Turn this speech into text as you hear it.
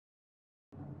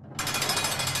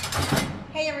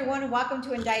Hey everyone, welcome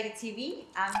to Indicted TV.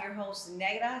 I'm your host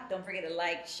Negra. Don't forget to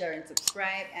like, share, and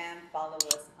subscribe, and follow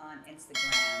us on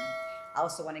Instagram. I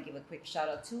also want to give a quick shout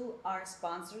out to our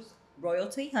sponsors,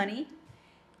 Royalty Honey.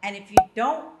 And if you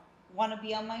don't want to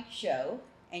be on my show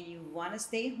and you want to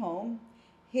stay home,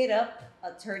 hit up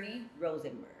Attorney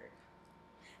Rosenberg.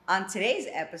 On today's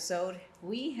episode,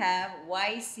 we have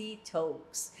YC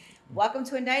Tokes. Welcome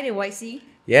to Indicted, YC.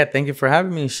 Yeah, thank you for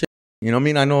having me. Shit. You know what I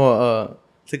mean? I know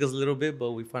took us a little bit,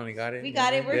 but we finally got it. We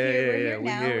got it. We're here. We're here we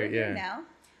now. here, We're here now.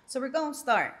 So we're going to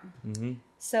start.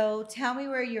 So tell me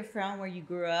where you're from, where you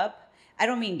grew up. I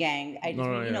don't mean gang. I just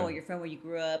mean, you know, where you're from, where you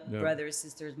grew up, brothers,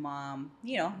 sisters, mom,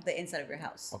 you know, the inside of your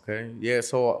house. Okay. Yeah,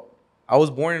 so I was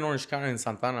born in Orange County in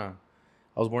Santana.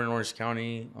 I was born in Orange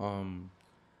County.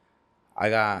 I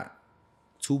got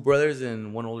two brothers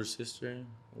and one older sister.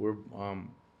 We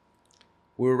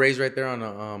were raised right there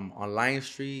on Lion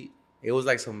Street. It was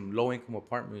like some low income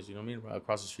apartments, you know what I mean, right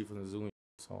across the street from the zoo.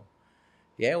 So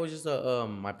yeah, it was just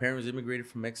my parents immigrated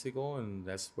from Mexico, and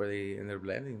that's where they ended up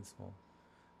landing. So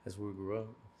that's where we grew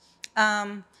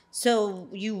up. So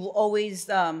you always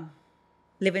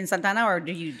live in Santana, or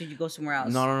did you go somewhere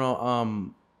else?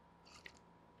 No.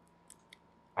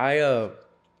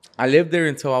 I lived there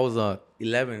until I was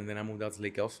 11. Then I moved out to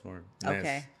Lake Elsinore.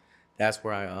 Okay. That's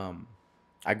where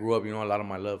I grew up. You know, a lot of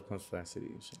my love comes from that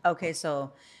city. And shit. Okay,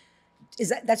 so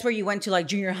that's where you went to, like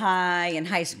junior high and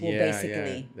high school,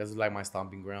 basically? Yeah. That's like my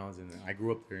stomping grounds, and I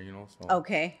grew up there. You know. So.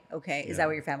 Okay. Is that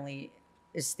where your family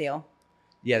is still?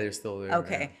 Yeah, they're still there.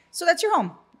 Okay, yeah. So that's your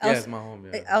home. Yeah, it's my home.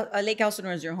 Yeah. Lake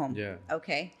Elsinore is your home. Yeah.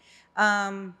 Okay.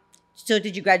 So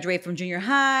did you graduate from junior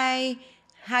high,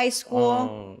 high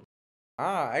school?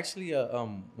 Actually,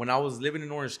 when I was living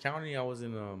in Orange County, I was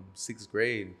in 6th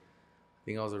grade. I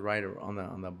think I was right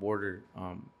on the border.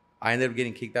 I ended up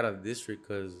getting kicked out of the district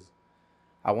because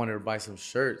I wanted to buy some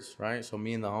shirts, right? So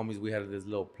me and the homies, we had this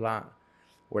little plot.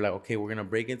 We're like, okay, we're gonna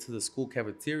break into the school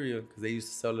cafeteria because they used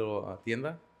to sell little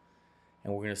tienda,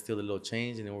 and we're gonna steal the little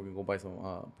change, and then we're gonna go buy some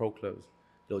pro clubs,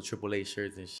 little AAA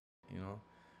shirts and shit, you know.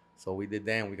 So we did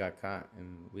that, and we got caught,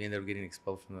 and we ended up getting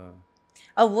expelled from the.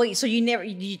 Oh wait, so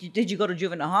did you go to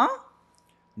juvenile, huh?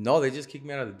 No, they just kicked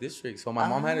me out of the district. So my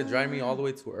mom had to drive me all the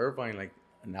way to Irvine, like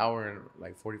an hour and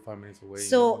like 45 minutes away.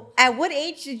 So you know? at what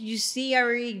age did you see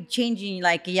already changing?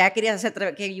 Like, que ya querías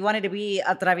que you wanted to be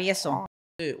a travieso?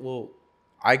 Well,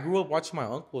 I grew up watching my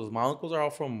uncles. My uncles are all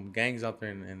from gangs out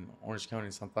there in Orange County,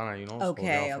 Santana, you know.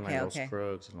 Okay, so okay. Those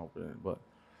Crooks and all that. But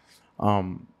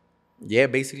yeah,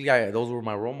 basically, those were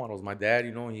my role models. My dad,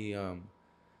 you know,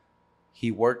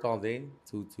 he worked all day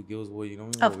to give us what, you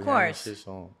know. Of course. Shit,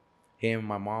 so him and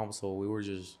my mom, so we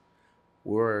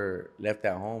were left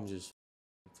at home just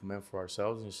to men for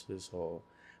ourselves and shit. So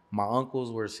my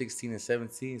uncles were 16 and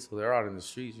 17, so they're out in the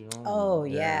streets, you know. Oh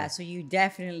yeah, so you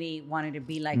definitely wanted to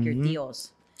be like your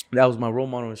tios. That was my role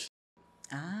model and shit.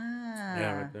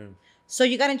 Yeah, right there. So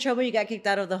you got in trouble. You got kicked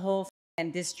out of the whole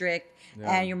district,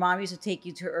 Yeah. and your mom used to take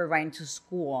you to Irvine to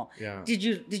school. Yeah. Did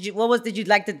you? Did you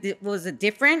like was it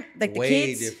different? Like the Way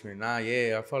kids? different. Nah,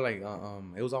 yeah. I felt like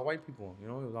it was all white people. You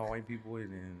know, it was all white people,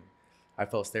 and I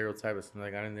felt stereotyped as soon as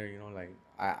I got in there. You know, like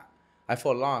I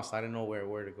felt lost. I didn't know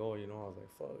where to go. You know, I was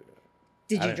like, fuck.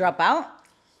 Did you drop out?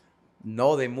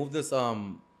 No, they moved us.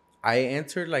 I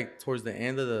entered like towards the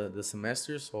end of the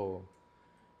semester, so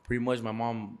pretty much my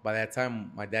mom, by that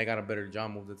time, my dad got a better job,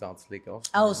 moved us out to Lake Elsinore.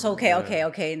 Oh, so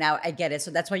okay. Now I get it.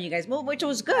 So that's why you guys moved, which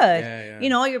was good. Yeah. You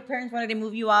know, your parents wanted to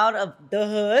move you out of the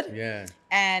hood. Yeah.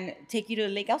 And take you to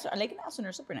Lake Elsinore. Lake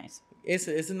Elsinore, super nice. It's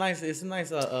a nice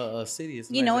city. It's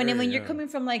a you know, nice and then when area, you're coming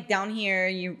from like down here,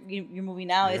 you're moving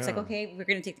out. It's like, okay, we're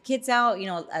gonna take the kids out. You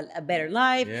know, a better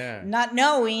life. Yeah. Not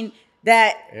knowing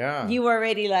that you were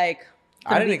already like.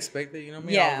 I didn't expect it. You know what I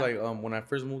mean? Yeah. I was like, when I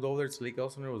first moved over there to Lake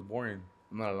Elsinore, it was boring.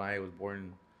 I'm not gonna lie, it was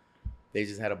boring. They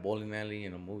just had a bowling alley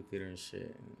and a movie theater and shit.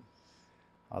 And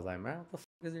I was like, man, what the fuck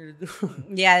is there to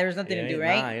do? Yeah, there was nothing to do,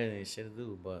 right? Nah, there ain't shit to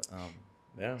do. But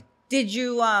yeah. Did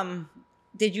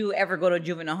you ever go to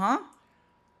juvenile, huh?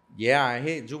 Yeah, I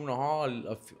hit juvenile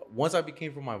hall. Once I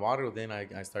became from my barrio, then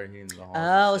I started hitting the hall.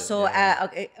 Oh, so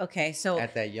okay. So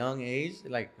at that young age,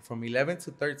 like from 11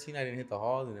 to 13, I didn't hit the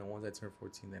halls, and then once I turned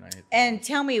 14, then I hit. And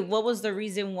tell me, what was the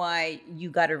reason why you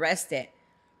got arrested?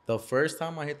 The first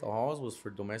time I hit the halls was for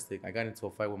domestic. I got into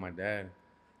a fight with my dad.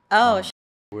 Oh,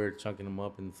 we were chunking him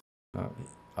up, and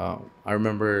I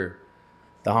remember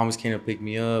the homies came to pick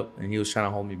me up, and he was trying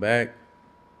to hold me back,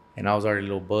 and I was already a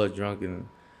little buzzed, drunk, and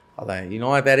I was like, you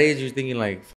know, at that age, you're thinking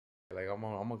like I'm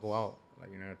gonna go out, like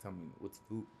you're not gonna tell me what to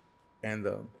do, and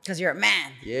because you're a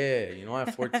man. Yeah, you know,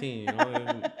 at 14, you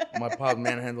know, my pop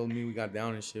manhandled me. We got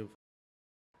down and shit.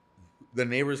 the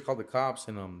neighbors called the cops,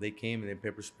 and they came and they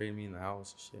pepper sprayed me in the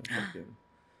house and shit. Fucking.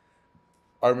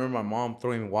 I remember my mom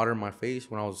throwing water in my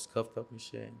face when I was cuffed up and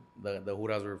shit. The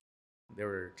huras were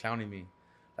clowning me,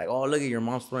 like, oh, look at your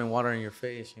mom's throwing water in your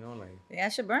face, you know, like. Yeah,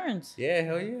 shit burns. Yeah,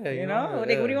 hell yeah. You know,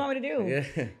 like, what do you want me to do?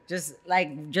 Yeah. Just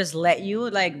let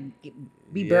you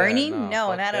be Yeah, burning? nah, No,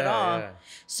 fuck not at that, all. yeah.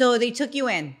 So they took you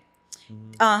in.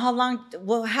 How long?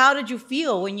 Well, how did you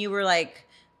feel when you were like?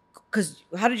 Because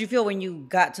how did you feel when you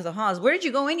got to the halls? Where did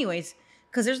you go, anyways?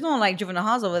 Because there's no like juvenile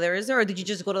halls over there, is there? Or did you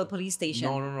just go to the police station?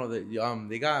 No.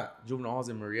 They got juvenile halls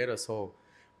in Marietta, so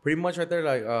pretty much right there,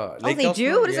 like Oh, they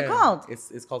do? What is it called?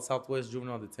 It's called Southwest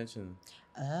Juvenile Detention.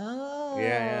 Oh.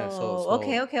 Yeah. So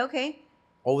Okay.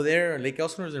 over there, Lake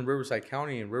Elsinore is in Riverside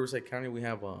County. In Riverside County, we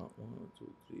have 1,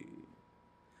 2, 3.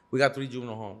 We got 3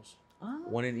 juvenile halls. Oh.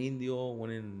 One in Indio, one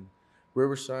in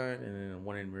Riverside, and then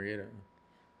one in Marietta.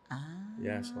 Ah.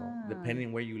 Yeah. So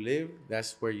depending where you live,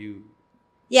 that's where you.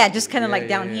 Yeah, just kind of like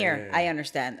down yeah, here. yeah. I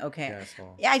understand. Okay. Yeah,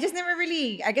 so. Yeah, I guess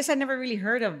I never really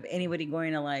heard of anybody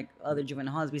going to like other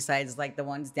juvenile halls besides like the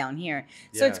ones down here.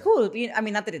 So it's Yeah. cool. I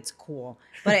mean, not that it's cool,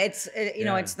 but you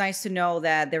know, Yeah. it's nice to know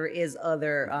that there is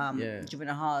other Yeah.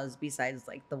 juvenile halls besides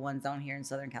like the ones down here in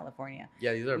Southern California.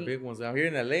 Yeah, these are big ones. Out here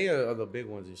in LA are the big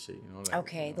ones and shit, you know. Like,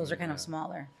 Okay, you know, those are kind of yeah.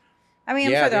 smaller. I mean,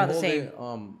 I'm sure they're all the hold same.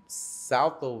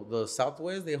 it, the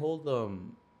Southwest, they hold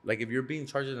like if you're being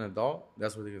charged as an adult,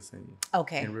 that's where they can send you.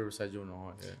 Okay. In Riverside Juvenile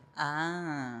Hall, yeah.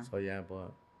 Ah. So yeah,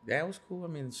 but yeah, it was cool. I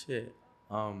mean, shit.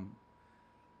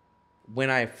 When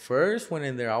I first went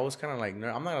in there, I was kind of like, I'm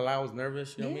not gonna lie, I was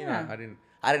nervous. You know what I mean?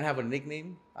 I didn't have a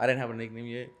nickname. I didn't have a nickname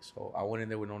yet, so I went in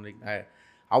there with no nickname.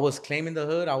 I was claiming the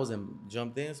hood. I wasn't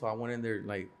jumped in, so I went in there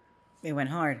like. It went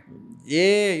hard.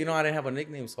 Yeah, you know, I didn't have a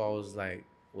nickname, so I was like,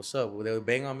 "What's up?" They would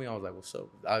bang on me. I was like, "What's up?"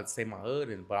 I'd say my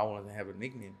hood, but I wanted to have a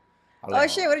nickname. Oh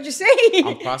shit! What did you say?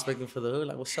 I'm prospecting for the hood.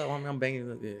 Like, what's up, homie? I'm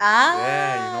banging. Yeah. Ah.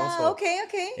 Yeah, you know. So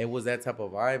Okay. it was that type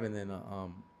of vibe, and then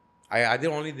I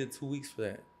only did 2 weeks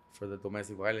for the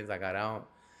domestic violence. I got out,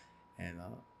 and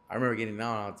I remember getting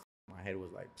out. My head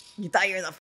was like, You thought you were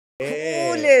the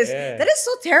yeah, coolest. yeah. That is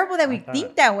so terrible that we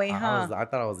think that way, huh? I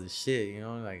thought I was the shit, you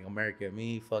know, like America,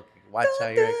 me, fucking watch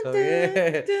out, here I come,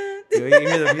 yeah. You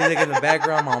hear the music in the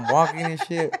background, I'm walking and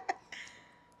shit.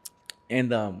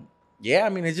 And yeah, I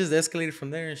mean, it just escalated from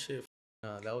there and shit.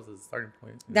 That was the starting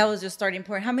point. That was your starting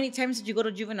point. How many times did you go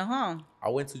to juvenile hall? I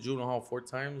went to juvenile hall 4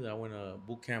 times. I went to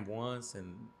boot camp once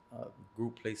and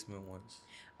group placement once.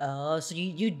 Oh, so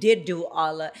you did do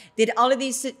did all of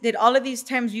these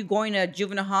times you going to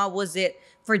juvenile hall, was it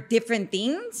for different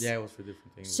things? Yeah, it was for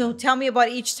different things. So yeah. tell me about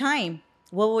each time.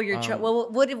 What were your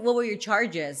what were your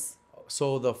charges?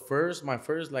 So my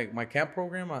first like my camp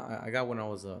program I got when I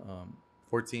was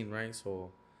 14, right?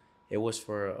 So it was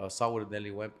for assault with a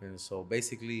deadly weapon. So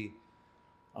basically,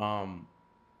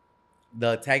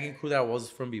 the tagging crew that I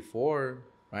was from before,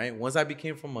 right? Once I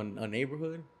became from a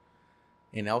neighborhood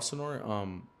in Elsinore,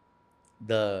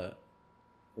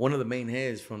 one of the main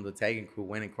heads from the tagging crew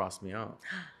went and crossed me out.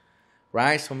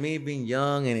 Right? So me being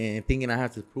young and thinking I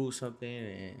have to prove something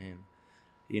and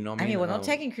you know what I mean? Well, no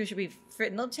tagging crew should be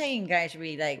no tagging guy should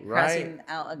be like right? crossing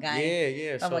out a guy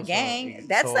yeah, from a gang.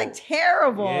 That's like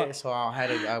terrible. Yeah, so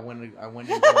I went in.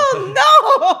 Oh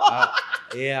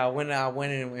no! I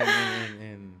went in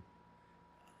and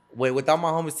wait, without my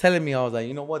homies telling me, I was like,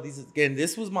 you know what?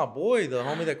 This was my boy, the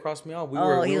homie that crossed me out.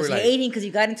 He was like, hating because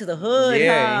you got into the hood.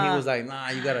 Yeah, huh? and he was like, nah,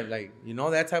 you gotta like, you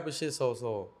know, that type of shit.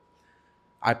 So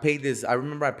I paid this. I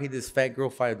remember I paid this fat girl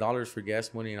 $5 for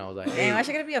gas money, and I was like, hey, damn, I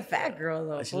should gotta be a fat girl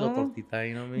though. She's a little tortita,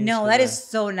 you know what I mean? No, that is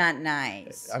so not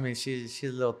nice. I mean, she's a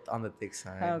little on the thick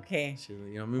side. Okay. You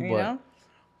know what I mean?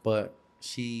 But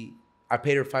I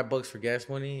paid her $5 for gas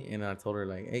money, and I told her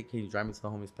like, hey, can you drive me to the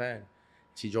homie's pad?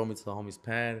 She drove me to the homie's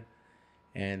pad,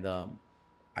 and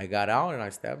I got out and I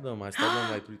stabbed him. I stabbed him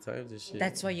like 3 times and shit.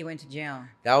 That's why you went to jail.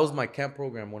 That was my camp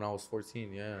program when I was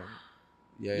 14. Yeah.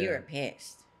 You were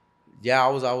pissed. Yeah, I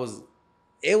was.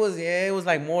 It was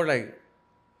like more like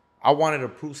I wanted to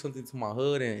prove something to my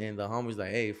hood, and the homie's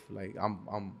like, hey, like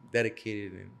I'm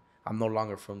dedicated and I'm no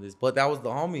longer from this. But that was the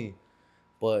homie.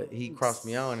 But he crossed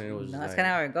me out, and it was. No, that's kind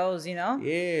of how it goes, you know.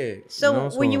 Yeah. So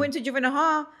when you went to juvenile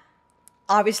hall,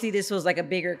 obviously this was like a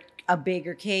bigger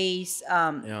case.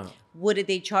 Yeah. What did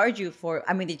they charge you for?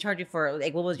 I mean, they charged you for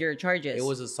like, what was your charges? It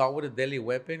was assault with a deadly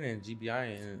weapon and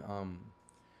GBI, and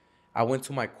I went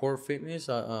to my core fitness,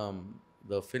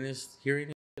 the fitness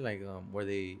hearing, like where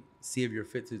they see if you're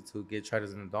fit to get tried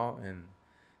as an adult, and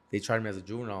they tried me as a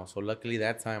juvenile. So luckily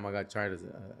that time I got tried as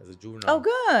a juvenile. Oh,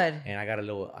 good. And I got an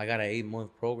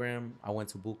 8-month program. I went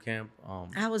to boot camp.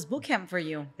 How was boot camp for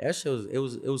you? That shit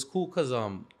was cool because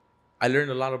I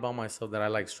learned a lot about myself that I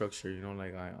like structure.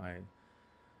 Like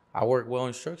I work well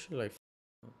in structure. Like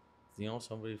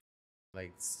somebody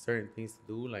like certain things to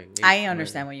do. Like hey, I like,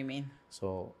 understand what you mean.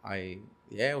 so it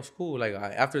was cool. Like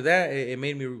after that, it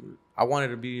made me. I wanted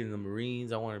to be in the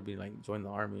Marines. I wanted to be like join the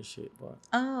army and shit. But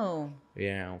Oh.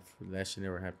 yeah, that shit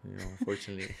never happened.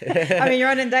 Unfortunately. I mean, you're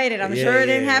unindicted. I'm sure it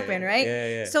didn't happen, right?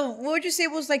 Yeah. So, what would you say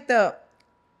was like the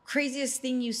craziest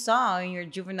thing you saw in your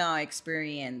juvenile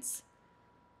experience?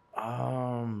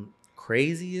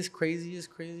 Craziest.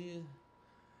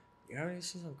 Yeah, I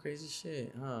see some crazy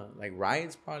shit, huh? Like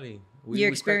riots, probably.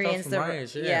 Your We cracked off experience, some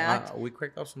riots. Yeah, yeah. we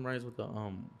cracked off some riots with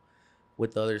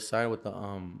the other side, with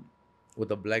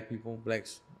the black people,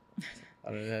 blacks.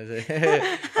 I don't know.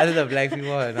 I did the black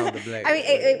people, not the black. I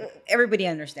mean, everybody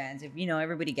understands. If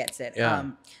everybody gets it.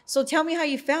 Yeah. So tell me how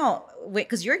you felt,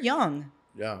 because you're young.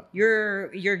 Yeah.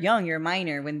 You're young. You're a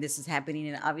minor when this is happening,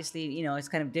 and obviously, it's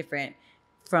kind of different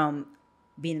from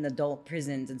being in adult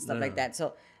prisons and stuff like that.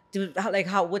 So,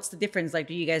 what's the difference? Like,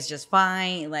 do you guys just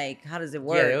fight? Like, how does it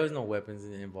work? Yeah, there was no weapons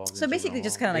involved. So basically,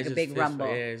 just kind of like a big rumble.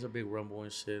 Yeah, it's a big rumble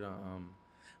and shit.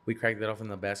 We cracked it off in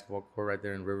the basketball court right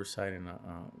there in Riverside in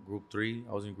Group 3.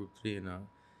 I was in Group 3, and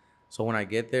so when I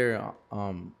get there,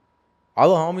 all the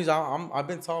homies, I've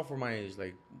been tall for my age,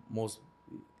 like most,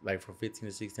 like from 15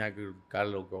 to 16, I got a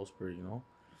little growth spurt,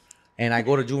 And I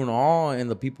go to juvenile hall, and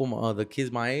the people, the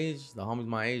kids my age, the homies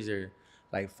my age, they're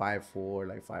like 5'4",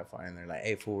 like 5'5", and they're like,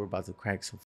 "Hey, fool, we're about to crack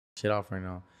some shit off right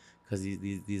now," because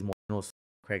these more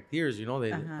cracked ears,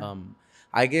 they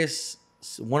I guess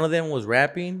one of them was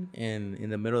rapping, and in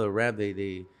the middle of the rap,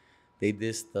 they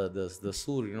dissed the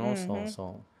suit,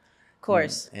 so. Of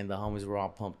course. And the homies were all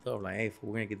pumped up, like, "Hey,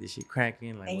 fool, we're gonna get this shit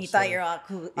cracking." Like, and you thought you're all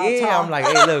cool. Yeah, tall. I'm like,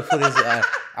 "Hey, look for this."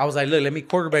 I was like, "Look, let me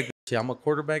quarterback this shit. I'm gonna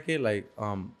quarterback it." Like,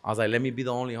 I was like, "Let me be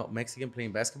the only Mexican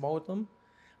playing basketball with them.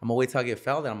 I'm gonna wait till I get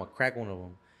fouled, and I'm gonna crack one of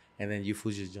them, and then you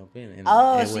fools just jump in." And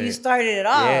so you started it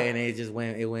off. Yeah, and it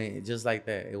went just like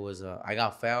that. It was I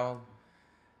got fouled,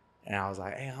 and I was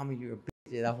like, "Hey, homie, you're a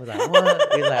bitch." And I was like,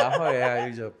 "What?" He's like, "Oh yeah,"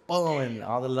 he just boom, and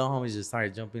all the little homies just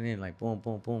started jumping in, like boom,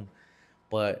 boom, boom.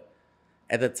 But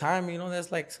at the time,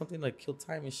 that's like something like kill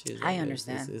time and shit. Like, I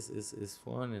understand. It's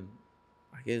fun, and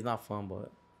I guess it's not fun, but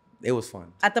it was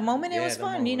fun. At the moment, it was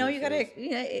fun. You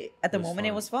gotta. At the was moment, fun.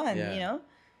 it was fun. Yeah.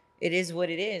 It is what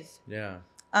it is. Yeah.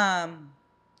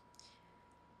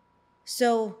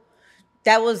 So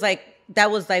that was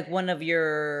like one of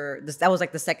your. That was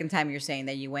like the second time you're saying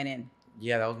that you went in.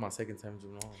 Yeah, that was my second time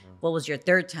doing all. What was your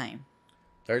third time?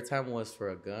 Third time was for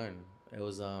a gun. It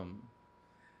was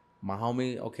my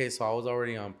homie. Okay, so I was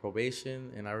already on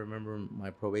probation, and I remember my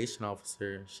probation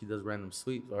officer. She does random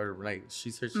sweeps, or like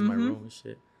she searches my room and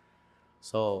shit.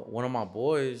 So one of my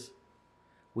boys,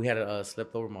 we had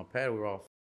slept over my pad. We were all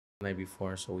the night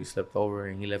before, so we slept over,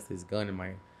 and he left his gun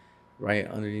in right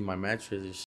underneath my mattress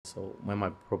and shit. So when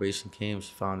my probation came,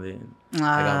 she found it, and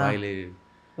I got violated.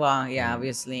 Well, yeah,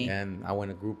 obviously. And I went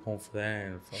to group home for that.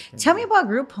 And tell me about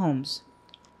group homes.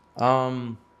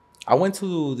 I went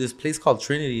to this place called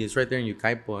Trinity. It's right there in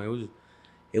Yucaipo.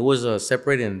 It was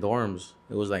separated in dorms.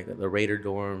 It was like the Raider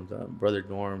dorm, the Brother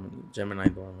dorm, and the Gemini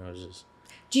dorm. It was just.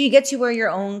 Do you get to wear your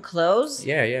own clothes?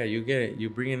 Yeah. You get it. You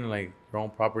bring in like your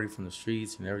own property from the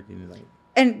streets and everything. Like.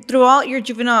 And throughout your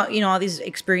juvenile, all these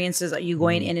experiences, you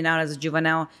going in and out as a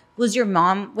juvenile, was your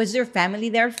family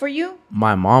there for you?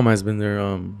 My mom has been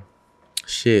there,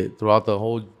 throughout the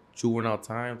whole juvenile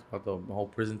time, throughout the whole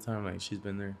prison time. Like, she's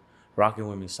been there rocking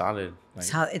with me solid. Like,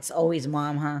 it's always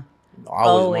mom, huh?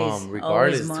 Always mom.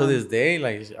 Regardless, to this day,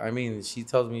 like, I mean, she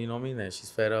tells me, that she's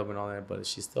fed up and all that, but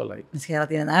she's still like. Es que la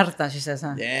tienen harta, she says,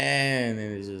 huh? Yeah, and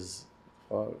it's just,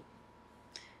 fuck.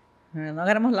 No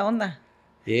agarramos la onda.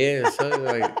 Yeah, so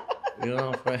like,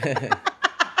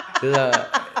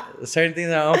 certain things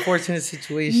are unfortunate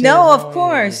situations. No, of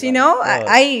course,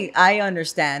 I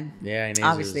understand. Yeah, and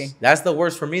obviously, that's the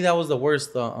worst for me. That was the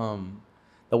worst.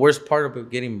 The worst part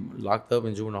of getting locked up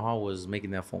in juvenile hall was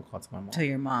making that phone call to my mom. To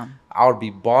your mom. I would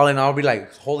be bawling. I would be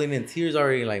like holding in tears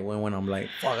already. Like when I'm like,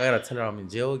 fuck, I gotta tell her I'm in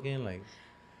jail again. Like,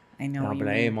 I know. I'll be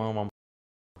like, hey, mom, I'm.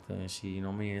 And she,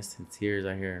 instant tears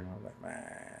I hear, and I'm like,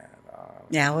 man.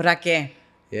 Yeah, ahora qué?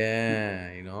 Yeah,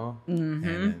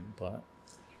 Mm-hmm. But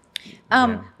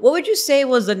what would you say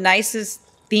was the nicest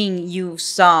thing you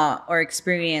saw or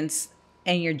experienced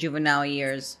in your juvenile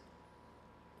years?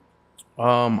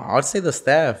 I would say the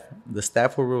staff. The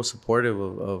staff were real supportive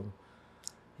of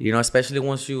especially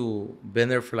once you've been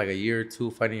there for like a year or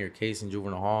two fighting your case in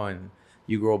juvenile hall, and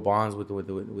you grow bonds with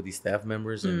these staff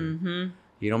members, and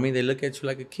they look at you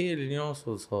like a kid,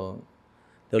 so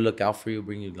they'll look out for you,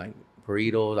 bring you like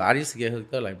burritos. I used to get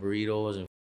hooked up like burritos and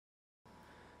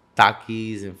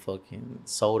Takis and fucking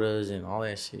sodas and all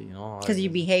that shit, you know. Because you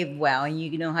behave well and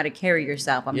you know how to carry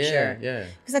yourself, I'm Yeah, sure. yeah,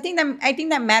 Because I think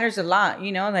that matters a lot.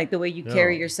 You know, like the way you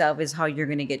carry yeah, yourself is how you're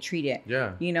gonna get treated.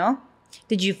 yeah. You know,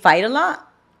 did you fight a lot?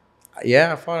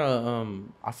 Yeah, I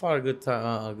fought a good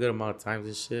time, a good amount of times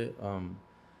and shit.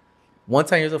 One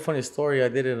time, here's a funny story. I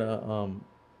did it.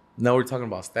 Now we're talking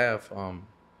about staff.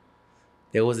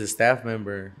 There was a staff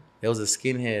member. There was a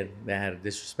skinhead that had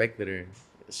disrespected her.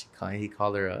 He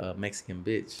called her a Mexican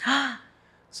bitch.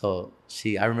 So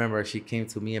I remember she came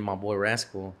to me and my boy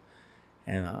Rascal,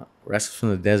 and Rascal's from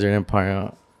the Desert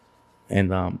Empire,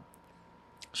 and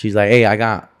she's like, "Hey, I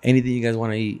got anything you guys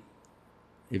want to eat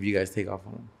if you guys take off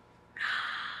on them."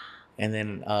 And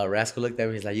then Rascal looked at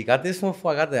me. He's like, "You got this one?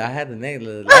 For I got the. I had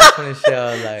the last one and shit."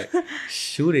 I was like,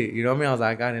 "Shoot it!" You know what I mean? I was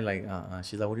like, "I got it." Like,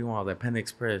 She's like, "What do you want?" I was like, "Panda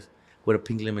Express with a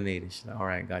pink lemonade." And she's like, "All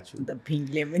right, got you." The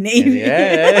pink lemonade. And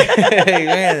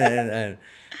yeah,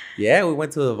 yeah. We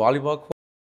went to the volleyball court,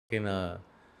 and I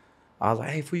was like,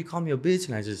 "Hey, before you call me a bitch,"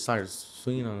 and I just started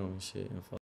swinging on him and shit. And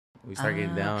we started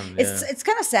getting down. It's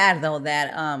kind of sad though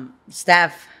that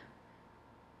staff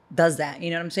does that. You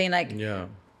know what I'm saying? Like, Yeah.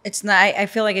 it's not. I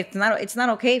feel like it's not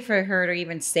okay for her to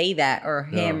even say that or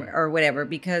him or whatever,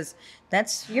 because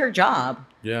that's your job.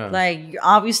 Yeah. Like,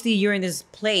 obviously you're in this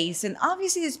place, and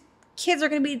obviously these kids are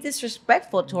gonna be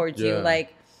disrespectful towards you.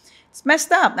 Like, it's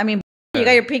messed up. I mean, you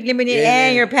got your pink lemonade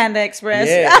and your Panda Express.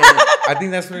 Yeah. I think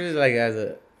that's what it is. Like,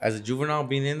 as a juvenile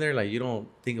being in there, like, you don't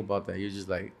think about that. You're just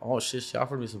like, "Oh shit, she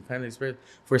offered me some Panda Express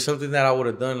for something that I would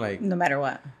have done, like, No matter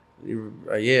what.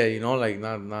 Yeah, you know, like,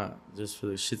 not just for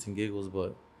the shits and giggles,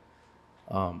 but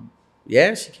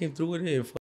yeah, she came through with it.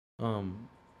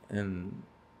 And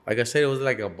like I said, it was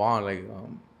like a bond. Like,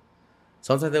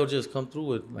 sometimes they would just come through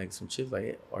with like some shit,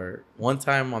 like, or one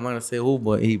time, I'm not gonna say who,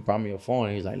 but he brought me a phone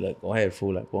and he's like, "Look, go ahead,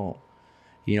 fool." Like, boom.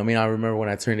 You know what I mean? I remember when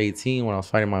I turned 18, when I was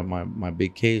fighting my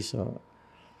big case, one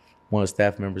of the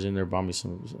staff members in there brought me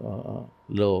some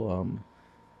little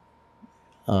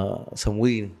some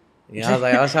weed. You know,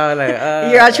 I was trying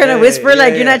like, you're all trying to whisper,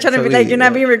 like, you're not trying to be like, you're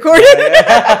not being recorded.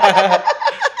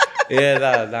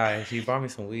 Yeah, nah. She brought me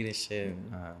some weed and shit.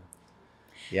 And,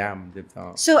 yeah, I'm dipped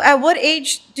out. So, at what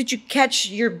age did you catch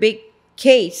your big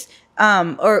case?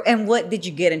 And what did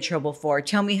you get in trouble for?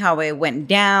 Tell me how it went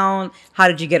down. How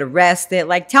did you get arrested?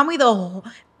 Like, tell me the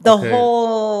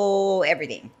whole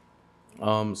everything.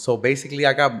 So basically,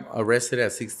 I got arrested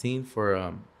at 16 for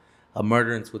a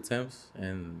murder and 2 attempts,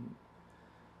 and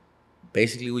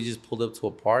basically we just pulled up to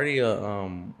a party.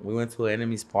 We went to an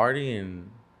enemy's party,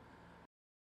 and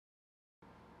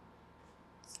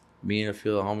me and a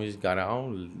few of the homies got out,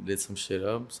 lit some shit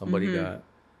up. Somebody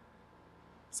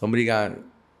got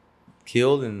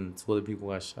killed, and 2 other people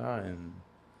got shot, and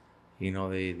you know,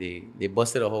 they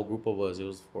busted a whole group of us. It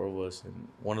was 4 of us, and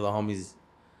one of the homies,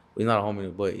 well, not a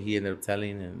homie, but he ended up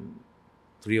telling, and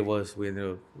 3 of us, we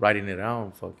ended up writing it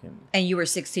out. Fucking. And you were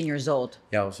 16 years old.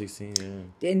 Yeah, I was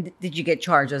 16. Yeah. And did you get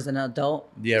charged as an adult?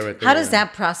 Yeah, right there. How does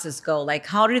that process go? Like,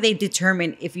 how do they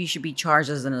determine if you should be charged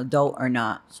as an adult or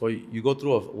not? So you go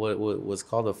through what's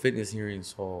called a fitness hearing.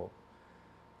 So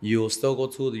you'll still go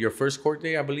to your first court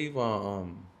day, I believe.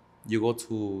 You go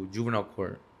to juvenile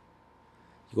court.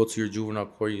 You go to your juvenile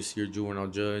court. You see your juvenile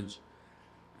judge,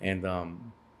 and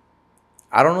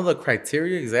I don't know the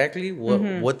criteria exactly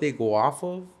what they go off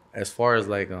of as far as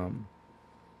like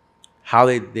how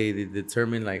they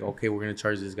determine, like, okay, we're gonna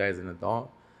charge this guy as an adult.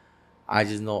 I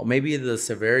just know maybe the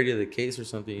severity of the case or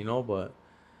something, you know, but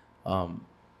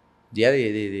yeah,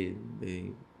 they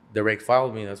direct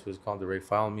filed me. That's what it's called, direct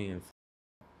filed me, and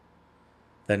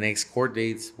the next court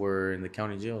dates were in the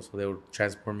county jail, so they would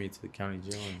transport me to the county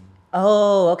jail.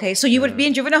 Oh, okay. So you would be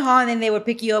in juvenile hall, and then they would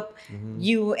pick you up,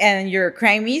 you and your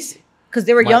crimies, because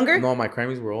they were younger? No, my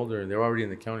crimies were older. They were already in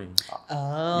the county.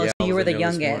 Oh, yeah, so you were the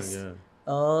youngest. One, yeah.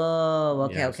 Oh,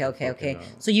 okay, Yeah, okay.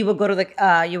 So you would go to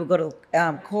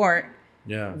court.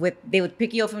 Yeah. They would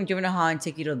pick you up from juvenile hall and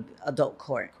take you to adult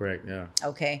court. Correct. Yeah.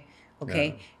 Okay.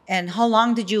 Yeah. And how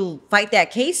long did you fight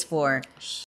that case for?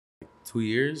 2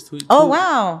 years. Oh,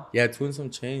 wow. Yeah, 2 and some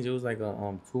change. It was like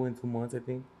 2 and 2 months, I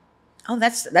think. Oh,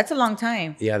 that's a long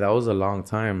time. Yeah, that was a long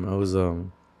time. I was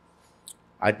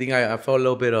I think I felt a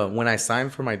little bit when I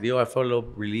signed for my deal, I felt a little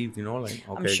relieved, you know, like,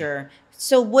 okay. I'm sure.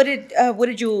 So what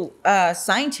did you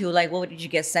sign to? Like, what did you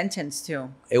get sentenced to?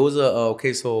 It was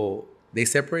okay, so they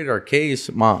separated our case.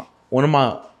 One of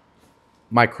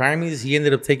my crimies, he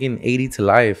ended up taking 80 to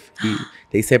life.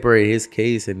 They separated his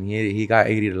case, and he got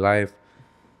 80 to life.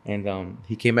 And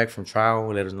he came back from trial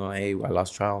and let us know, hey, I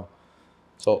lost trial.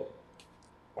 So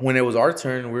when it was our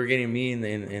turn, we were getting me and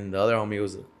the other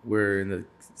homie we're in the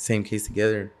same case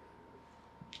together.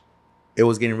 it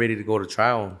was getting ready to go to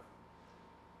trial,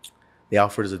 they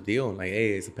offered us a deal. Like,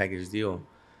 hey, it's a package deal.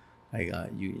 Like,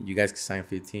 you guys can sign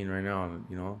 15 right now,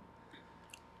 you know.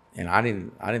 And I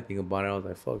didn't think about it. I was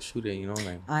like, fuck, shoot it, you know,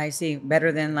 like. I see.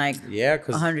 Better than like Yeah,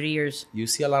 cause 100 years. you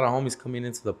see a lot of homies coming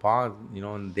into the pod, you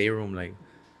know, in the day room, like,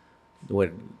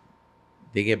 what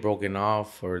they get broken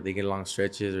off, or they get long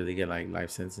stretches, or they get like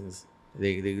life sentences.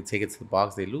 They take it to the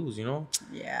box, they lose, you know.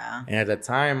 Yeah. And at that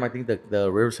time, I think the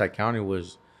Riverside County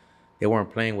was, they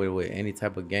weren't playing with any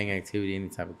type of gang activity, any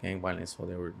type of gang violence. So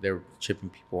they were chipping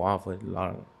people off with a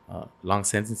lot of long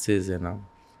sentences. And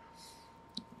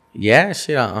yeah,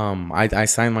 shit. I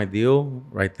signed my deal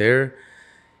right there.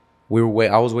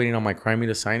 I was waiting on my crimey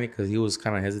to sign it because he was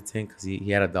kind of hesitant because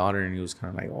he had a daughter, and he was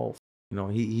kind of like, oh, you know,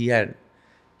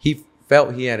 he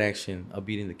felt he had action of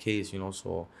beating the case, you know.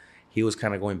 So he was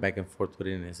kind of going back and forth with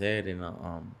it in his head. And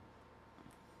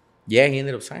yeah, he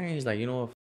ended up signing. He's like, you know,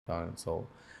 so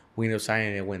we ended up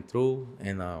signing. It went through,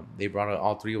 and they brought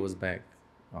all three of us back.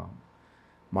 Um,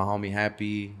 my homie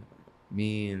Happy,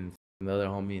 me, and the other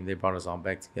homie, and they brought us all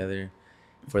back together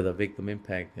for the victim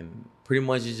impact. And pretty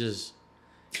much it just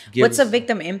gives. What's a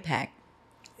victim impact?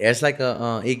 It's like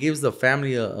it gives the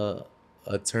family a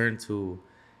turn to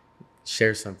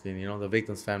share something. You know, the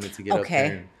victim's family to get up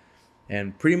there.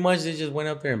 And pretty much they just went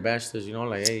up there and bashed us, you know,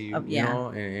 like, hey, you know,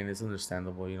 and it's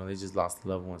understandable, you know, they just lost a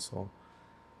loved one. So,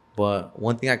 but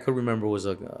one thing I could remember was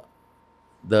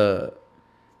the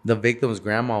victim's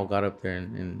grandma got up there,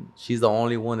 and she's the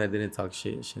only one that didn't talk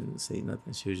shit. She didn't say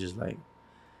nothing. She was just like,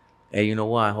 hey, you know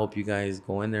what? I hope you guys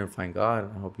go in there and find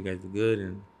God. I hope you guys do good.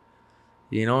 And,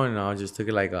 you know, and I just took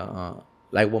it like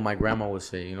what my grandma would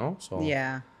say, you know? So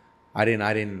yeah. I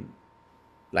didn't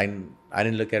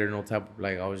look at her no type of,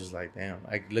 like, I was just like, damn.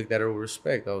 I looked at her with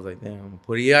respect. I was like, damn.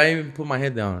 I even put my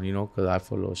head down, you know, because I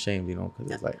felt a little ashamed, you know,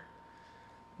 because it's like,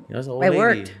 you know, it's an old lady.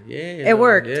 Worked. Yeah. It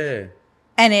worked. Yeah.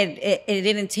 And it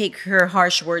didn't take her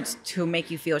harsh words to make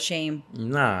you feel shame.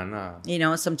 Nah. You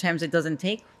know, sometimes it doesn't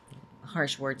take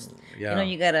harsh words. Yeah. You know,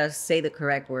 you got to say the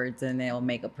correct words, and it'll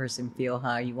make a person feel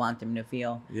how you want them to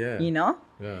feel. Yeah. You know?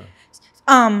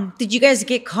 Yeah. Did you guys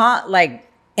get caught, like,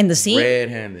 in the scene?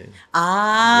 Red-handed.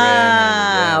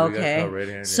 Ah, red-handed. Yeah, okay. we got caught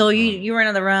red-handed. So you weren't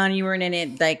on the run, you weren't in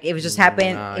it, like, it was just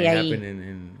happened. Nah, it happened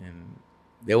in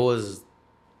there was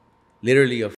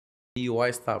literally a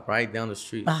DUI stop right down the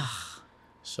street.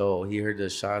 So he heard the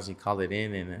shots, he called it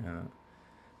in, and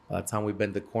by the time we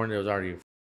bent the corner, it was already.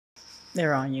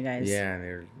 They're on you guys. Yeah, and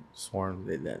they're sworn.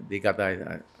 They got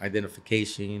the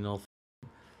identification, you know,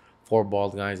 4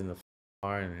 bald guys in the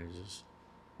car, and it just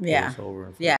yeah,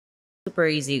 over. Yeah, super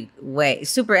easy way.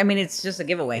 Super. I mean, it's just a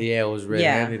giveaway. Yeah, it was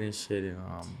red-handed and shit, and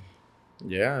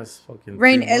yeah, it's fucking.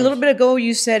 Rain, a little bit ago,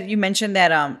 you mentioned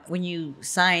that when you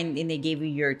signed and they gave you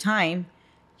your time,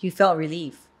 you felt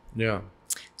relief. Yeah.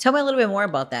 Tell me a little bit more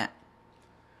about that.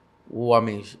 Well, I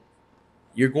mean,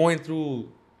 you're going through,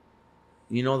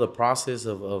 you know, the process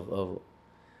of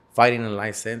fighting a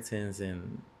life sentence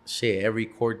and shit. Every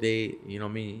court date, you know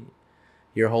what I mean?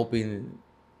 You're hoping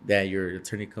that your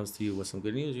attorney comes to you with some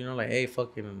good news, you know, like, hey,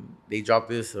 fucking, they dropped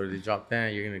this or they dropped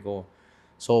that, you're going to go.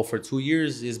 So for 2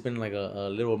 years, it's been like a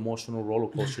little emotional roller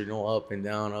coaster, you know, up and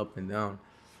down, up and down.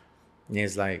 And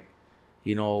it's like,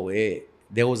 you know,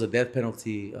 there was a death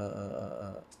penalty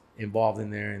involved in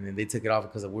there, and then they took it off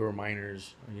because we were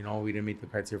minors. You know, we didn't meet the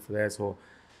criteria for that, so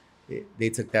they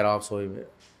took that off. So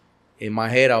in my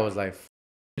head, I was like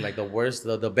the worst,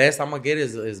 the best I'm gonna get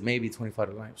is maybe 25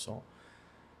 to life. So,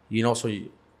 you know,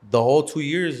 the whole 2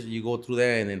 years you go through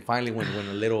that, and then finally when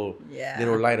a little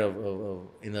light of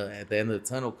at the end of the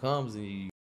tunnel comes, and you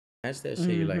match that shit,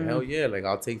 you're like, hell yeah, like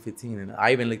I'll take 15. And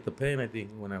I even licked the pen, I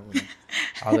think, when I was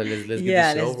like, let's get this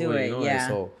shit over with, you know? Yeah.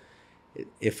 And so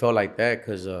it felt like that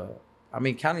because I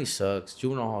mean, county sucks,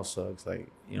 juvenile hall sucks, like,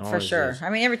 you know. For sure. I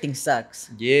mean, everything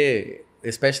sucks. Yeah,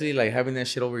 especially like having that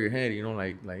shit over your head, you know,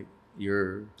 like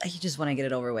you just want to get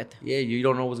it over with. Yeah, you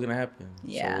don't know what's gonna happen.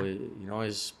 Yeah. So you know,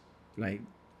 it's like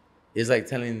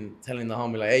telling the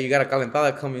homie, like, hey, you got a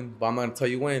calentada coming, but I'm not gonna tell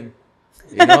you when.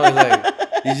 You know, it's like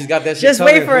you just got that shit. Just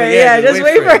wait for it. Yeah, just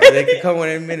wait for it. They can come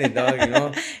in a minute, dog. You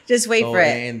know. Just wait for it.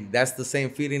 And that's the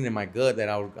same feeling in my gut that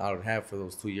I would have for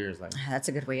those 2 years. Like, that's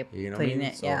a good way of putting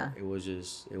it. So yeah. It was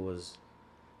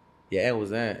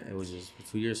that. It was just for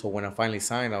 2 years. So when I finally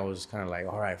signed, I was kind of like,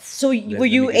 all right. So were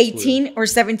you 18 or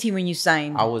 17 when you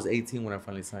signed? I was 18 when I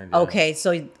finally signed. Okay,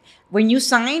 so when you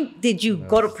signed, did you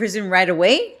go to prison right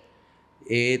away?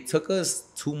 It took us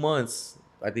 2 months.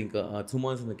 I think 2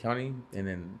 months in the county, and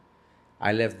then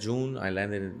I left June. I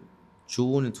landed in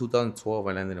June in 2012.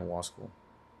 I landed in Wasco.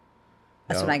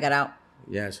 That's when I got out.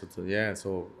 Yeah.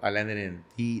 So I landed in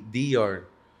D yard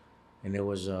and it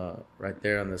was right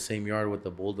there on the same yard with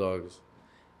the Bulldogs.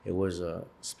 It was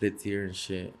split tier and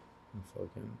shit. And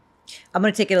fucking. I'm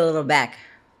gonna take it a little back.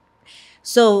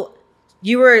 So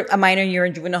you were a minor, you're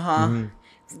in juvenile hall.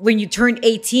 Mm-hmm. When you turned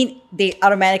 18, they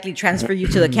automatically transfer you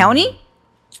to the county?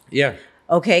 Yeah.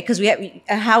 Okay, because we have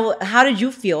how did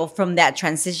you feel from that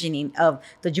transitioning of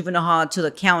the juvenile hall to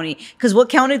the county? Because what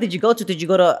county did you go to? Did you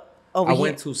go to over I here?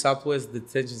 went to Southwest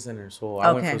Detention Center, so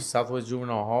I went Okay. from Southwest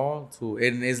Juvenile Hall to,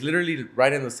 and it's literally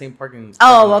right in the same parking.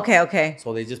 Oh, lot. okay.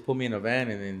 So they just put me in a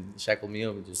van and then shackled me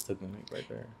up and just took me like right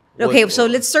there. Okay, so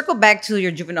let's circle back to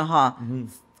your juvenile hall.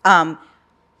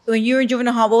 When you were in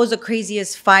juvenile hall, what was the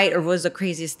craziest fight or what was the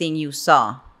craziest thing you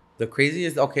saw? The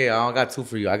craziest, okay, I got two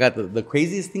for you. I got the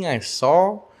craziest thing I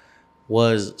saw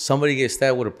was somebody get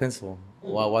stabbed with a pencil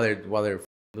while they're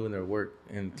doing their work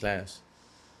in class.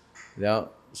 Yeah,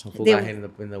 some fool got hit in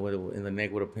the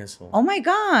neck with a pencil. Oh my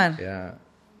God. Yeah,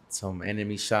 some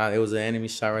enemy shot. It was an enemy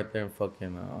shot right there, and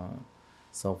fucking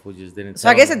some fool just didn't. So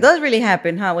I guess him. it does really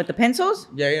happen, huh? With the pencils?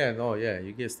 Yeah,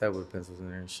 you get stabbed with pencils in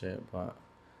there and shit. But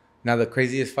now the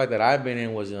craziest fight that I've been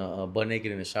in was butt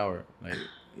naked in the shower. Like,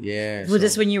 yeah. Was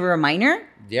this when you were a minor?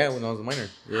 Yeah, when I was a minor.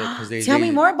 Yeah, because Tell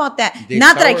me more about that.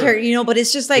 Not that I care, but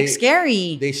it's just like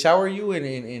scary. They shower you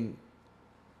in.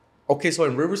 Okay, so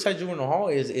in Riverside Juvenile Hall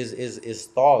is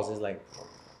stalls. It's like,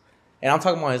 and I'm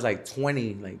talking about it's like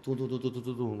 20, like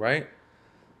right?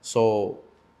 So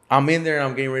I'm in there and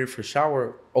I'm getting ready for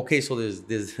shower. Okay, so there's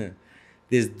this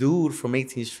dude from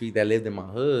 18th Street that lived in my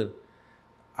hood.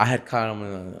 I had caught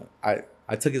him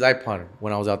I took his iPod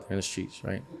when I was out there in the streets,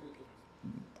 right?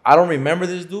 I don't remember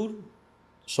this dude.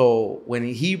 So when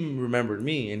he remembered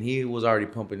me and he was already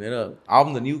pumping it up,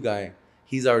 I'm the new guy.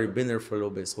 He's already been there for a little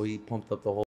bit, so he pumped up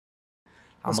the whole.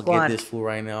 I'm gonna get this fool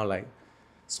right now, like.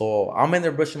 So I'm in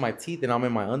there brushing my teeth and I'm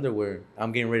in my underwear.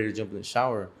 I'm getting ready to jump in the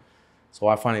shower. So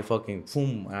I finally fucking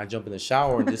boom, and I jump in the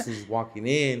shower and this is walking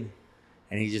in,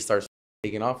 and he just starts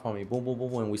taking off on me. Boom, boom,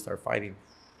 boom, and we start fighting.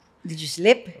 Did you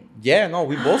slip? Yeah, no,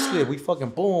 we both slid. We fucking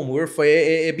boom.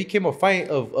 It became a fight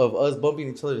of us bumping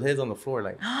each other's heads on the floor,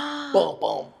 like boom,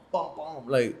 boom, boom, boom,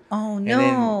 like. Oh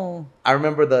no! I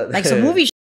remember the like some movie.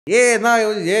 Yeah,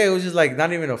 no, it was just like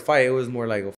not even a fight. It was more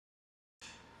like a.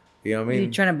 You know what I mean?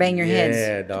 You trying to bang your heads?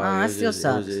 Yeah, dog. Oh, that still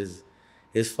sucks.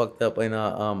 It's fucked up.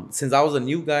 And since I was a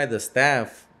new guy, the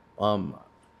staff, we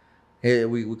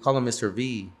call him Mr.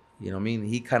 V. You know what I mean?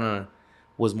 He kind of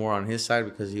was more on his side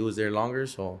because he was there longer,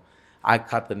 so. I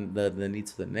caught the knee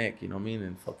to the neck, you know what I mean?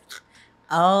 And fuck.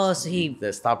 Oh, so he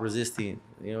that stopped resisting,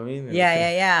 you know what I mean?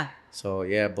 Yeah. So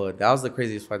yeah, but that was the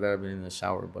craziest fight that I've been in the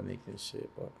shower, butt naked and shit.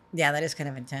 But yeah, that is kind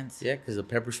of intense. Yeah, because the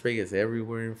pepper spray gets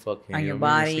everywhere and fucking on your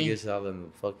body. It gets all in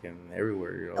fucking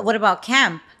everywhere. You know? What about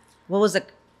camp? What was the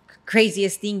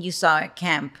craziest thing you saw at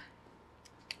camp?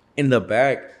 In the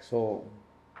back, so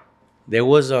there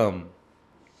was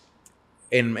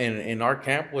in our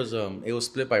camp was it was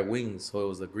split by wings, so it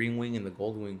was the green wing and the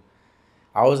gold wing.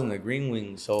 I was in the green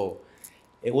wing, so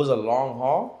it was a long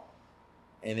hall,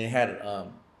 and it had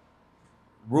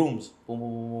rooms, boom, boom,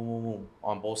 boom, boom, boom, boom,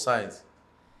 on both sides,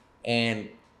 and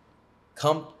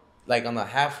come like on the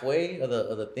halfway of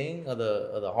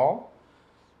the hall,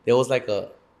 there was like a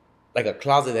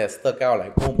closet that stuck out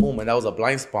like boom, boom, and that was a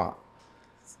blind spot.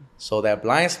 So that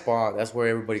blind spot, that's where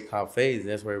everybody caught phase.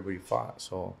 That's where everybody fought.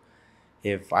 So.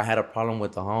 If I had a problem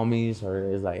with the homies,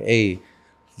 or it's like, hey,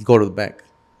 you go to the back,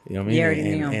 you know what I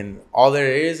mean? And all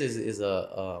there is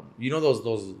a you know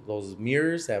those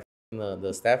mirrors that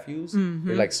the staff use? Mm-hmm.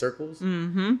 They're like circles,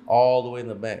 all the way in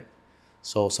the back.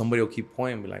 So somebody will keep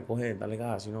pointing, be like, go ahead, dale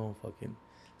gas, fucking.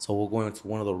 So we'll go into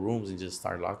one of the rooms and just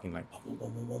start locking, like.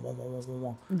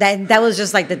 That was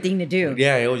just like the thing to do.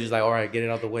 Yeah, it was just like, all right, get it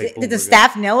out the way. Did the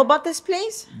staff know about this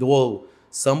place? Well.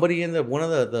 Somebody one of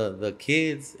the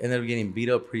kids ended up getting beat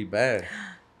up pretty bad,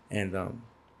 and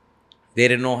they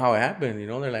didn't know how it happened.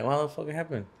 They're like, "Well, how the fuck it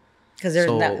happened?" Because there's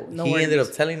no he ended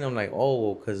up telling them like,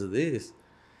 "Oh, because of this,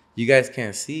 you guys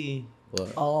can't see." But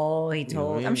he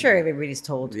told. I'm sure everybody's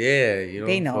told. Yeah,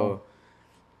 they know. So,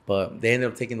 but they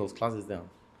ended up taking those closets down.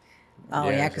 Oh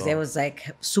yeah, because it was like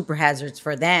super hazards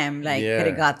for them. Like could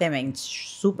have got them in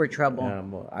super trouble. Yeah,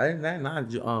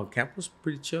 but camp was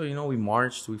pretty chill. We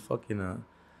marched. We fucking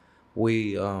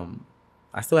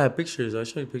I still have pictures. I'll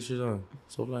show you pictures on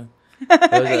SoFly. You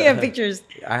have pictures.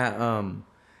 I had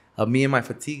of me and my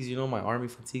fatigues. My army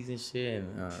fatigues and shit.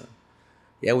 And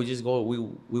yeah, we just go.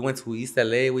 We went to East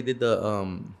LA. We did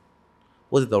the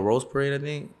was it the Rose Parade? I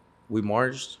think we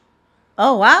marched.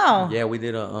 Oh wow. Yeah, we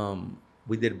did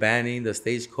we did banning, the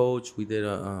stagecoach. We did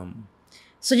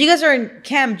So you guys are in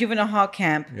camp, juvenile hall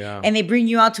camp, and they bring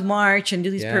you out to march and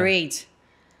do these parades.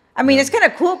 I mean, Yeah. it's kind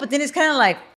of cool, but then it's kind of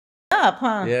like up,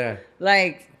 huh? Yeah.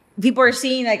 Like people are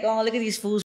seeing like, oh, look at these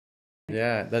fools.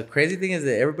 Yeah. The crazy thing is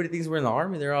that everybody thinks we're in the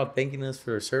army. They're all thanking us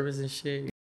for service and shit. You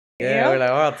Yeah, know? we're like,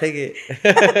 oh, I'll take it.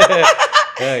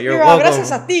 Yeah, you're You're all, welcome.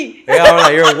 gracias a ti. Yeah, I'm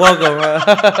like, you're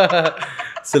welcome.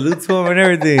 Salute to him and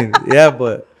everything. Yeah,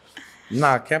 but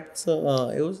nah, campus. It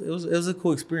was a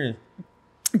cool experience.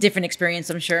 Different experience,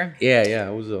 I'm sure. Yeah, yeah,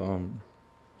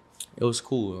 it was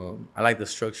cool. I like the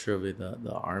structure of it,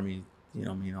 the army. You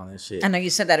know what I mean, all that shit. I know you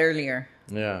said that earlier.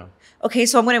 Yeah. Okay,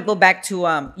 so I'm gonna go back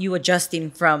to you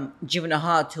adjusting from juvenile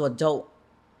hall to adult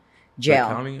jail.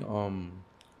 County.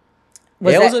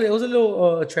 Was Yeah, that- it was a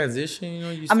little transition. You know,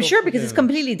 you I'm still sure because it's fucking-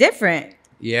 completely different.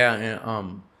 Yeah,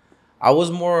 and I was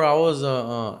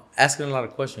asking a lot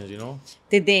of questions. You know.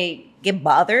 Did they get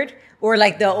bothered, or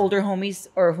like the older homies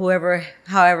or whoever,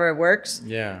 however it works?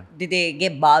 Yeah. Did they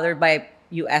get bothered by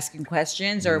you asking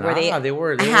questions, or were Nah, they they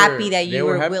were happy that they you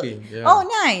were happy, willing? yeah. Oh,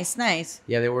 nice.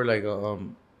 Yeah, they were like,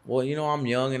 well, you know, I'm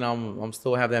young and I'm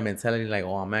still have that mentality like,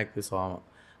 oh, I'm active, so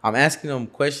I'm asking them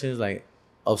questions like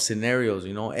of scenarios.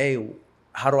 You know, hey,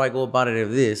 how do I go about it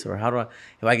if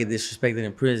I get disrespected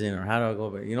in prison, or how do I go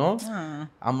about it? You know,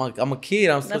 I'm a kid.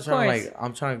 I'm still Of trying course.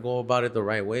 I'm trying to go about it the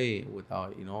right way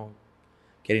without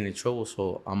getting in trouble.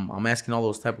 So I'm asking all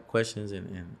those type of questions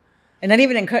and And not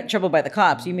even in trouble by the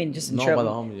cops. You mean just in no, trouble? by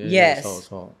the homies. Yeah, Yes. yeah.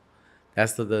 So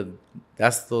that's the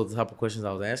type of questions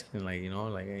I was asking. Like,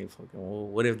 like, hey, fucking, well,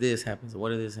 what if this happens?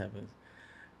 What if this happens?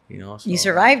 So, You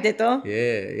survived it though.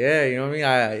 Yeah, yeah. You know what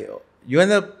I mean? You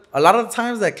end up a lot of the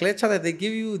times that clecha that they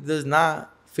give you does not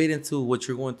fit into what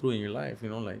you're going through in your life.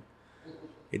 Like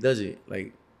it doesn't.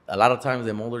 Like a lot of times,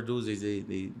 them older dudes,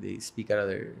 they speak out of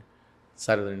their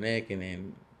side of their neck, and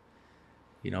then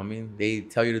you know what I mean. They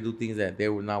tell you to do things that they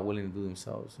were not willing to do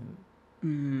themselves,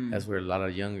 and that's where a lot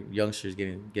of youngsters get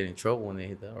in trouble when they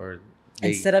hit that. Or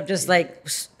Instead of just like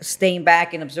staying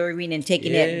back and observing and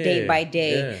taking it day by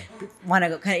day,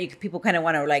 people kind of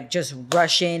want to like just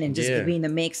rush in and just be in the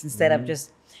mix instead of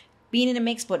just being in the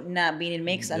mix, but not being in the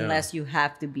mix unless you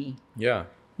have to be. Yeah.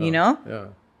 You know? Yeah.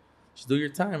 Just do your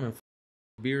time and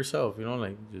be yourself.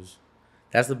 Like just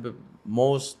that's the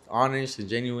most honest and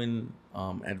genuine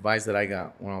advice that I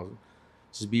got when I was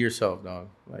just be yourself, dog.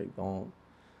 Like don't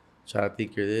try to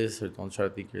think you're this or don't try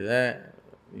to think you're that.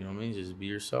 You know what I mean? Just be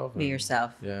yourself. Be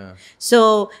yourself. Yeah.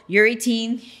 So you're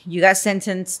 18. You got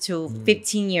sentenced to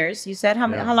 15 years. You said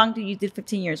how long did you did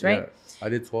 15 years, right? Yeah. I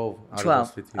did 12. Out 12. Of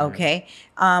those 15, okay.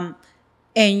 And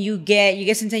you get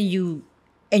sentenced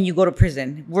and you go to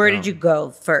prison. Where did you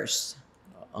go first?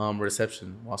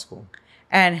 Reception, law school.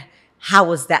 And how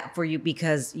was that for you?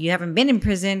 Because you haven't been in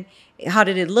prison. How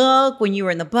did it look when you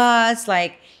were in the bus?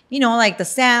 Like, like the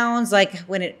sounds, like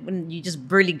when you just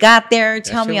barely got there.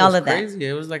 Tell me all of that. Crazy.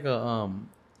 It was like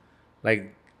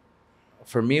like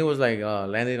for me, it was like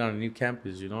landing on a new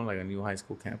campus, like a new high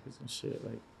school campus and shit.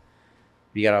 Like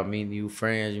you gotta meet new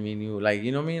friends, you meet new, like,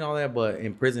 you know what I mean, all that. But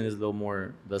in prison, it's a little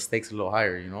more, the stakes are a little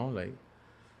higher, like.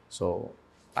 So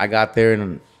I got there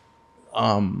and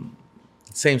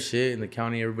same shit in the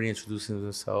county. Everybody introducing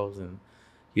themselves and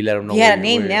you let them know. You had a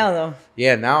name now, though.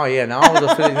 Yeah, now I was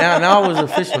officially now I was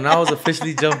official. Now I was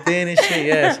officially jumped in and shit.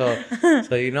 Yeah, so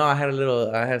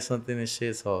I had something and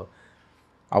shit. So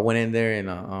I went in there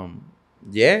and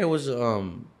yeah, it was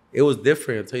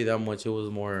different. I'll tell you that much. It was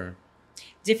more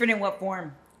different in what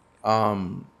form?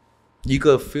 You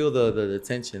could feel the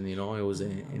tension. It was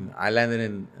I landed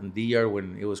in DR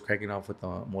when it was cracking off with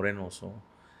the Moreno. So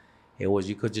it was,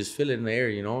 you could just feel it in the air.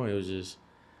 It was just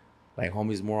like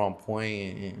homies more on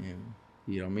point and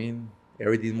you know what I mean.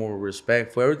 Everything's more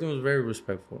respectful. Everything was very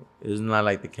respectful. It was not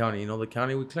like the county. The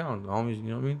county we clown. The homies, you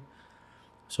know what I mean?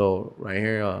 So right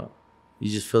here, you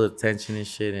just feel the tension and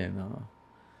shit, and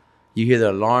you hear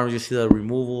the alarms, you see the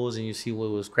removals, and you see what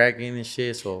was cracking and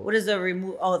shit. So what is the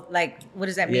remove? Oh, like what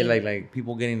does that mean? Yeah, like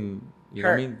people getting, you know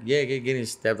what I mean? Yeah, getting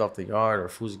stabbed off the yard, or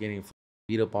fools getting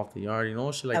beat up off the yard,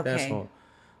 shit like that.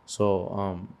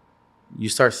 So you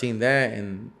start seeing that,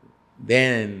 and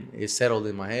then it settled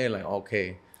in my head, like,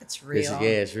 okay, it's real.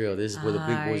 It's real. This is where the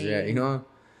big boys are at,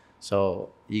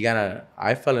 So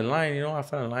I fell in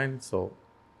line, So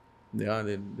yeah,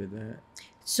 they did that.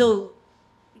 So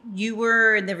you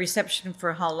were in the reception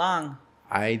for how long?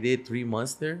 I did 3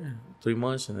 months there, 3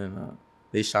 months, and then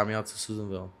they shot me out to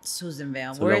Susanville. So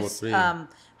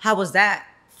how was that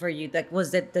for you? Like,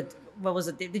 was it what was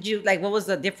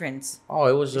the difference? Oh,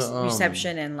 it was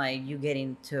reception and like you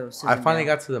getting to Susanville. I finally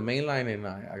got to the main line and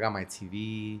I got my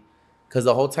TV, because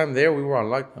the whole time there we were on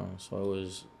lockdown, so it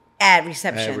was at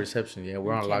reception. Yeah,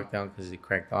 we're on lockdown because it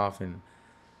cracked off, and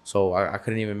so I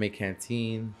couldn't even make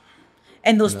canteen.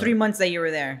 And those 3 months that you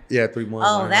were there. Yeah, 3 months.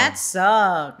 Oh, that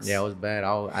sucks. Yeah, it was bad.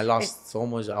 I lost so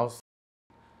much. I was,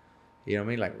 you know what I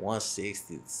mean, like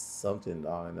 160 something,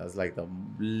 dog. And that's like the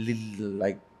little,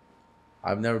 like,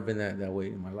 I've never been that way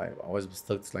in my life. I always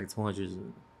stuck to like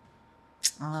 200.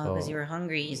 Oh, because you were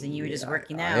hungry and you were just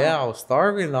working out. Yeah, I was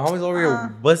starving. The homies over here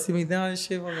busting me down and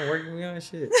shit, fucking working me out and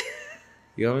shit.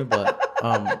 You know what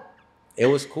I mean? But it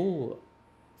was cool.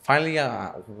 Finally,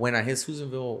 when I hit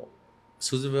Susanville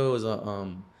is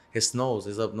it snows.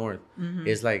 It's up north. Mm-hmm.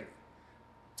 It's like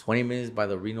 20 minutes by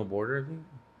the Reno border, I think.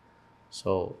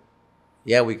 So,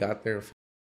 yeah, we got there.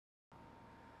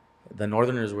 The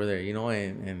Northerners were there, you know,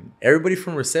 and everybody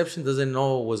from reception doesn't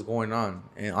know what's going on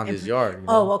this yard. You know?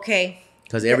 Oh, okay.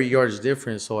 Because every yard is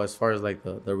different. So as far as like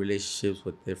the relationships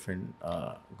with different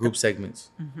group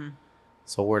segments. Mm-hmm.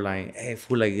 So we're like, hey,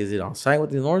 fool, like, is it on site with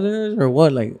the Northerners or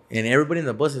what? Like, and everybody in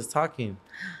the bus is talking.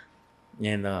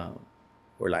 And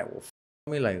we're like, well,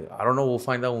 me, like, I don't know. We'll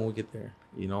find out when we get there,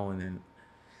 you know. And then,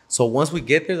 so once we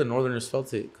get there, the Northerners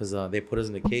felt it because they put us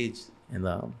in the cage. And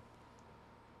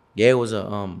yeah, it was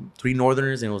 3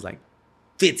 Northerners and it was like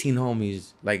 15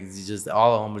 homies. Like, just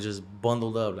all of them were just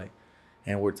bundled up, like.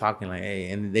 And we're talking like,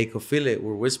 hey, and they could feel it.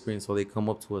 We're whispering, so they come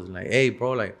up to us and like, hey,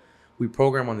 bro, like, we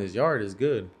program on this yard. It's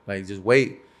good. Like, just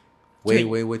wait till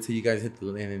you guys hit the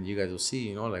and then you guys will see.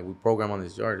 You know, like, we program on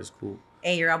this yard. It's cool.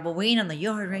 Hey, you're out waiting on the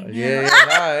yard right now. Yeah,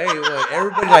 hey, well,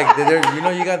 everybody like, you know,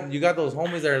 you got those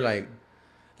homies that are like,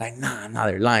 nah,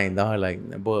 they're lying, dog.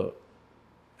 Like, but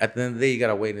at the end of the day, you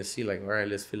gotta wait and see. Like, all right,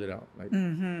 let's fill it out. Like,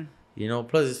 you know,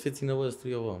 plus it's 15 of us,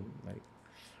 3 of them. Like.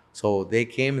 So they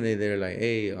came and they're like,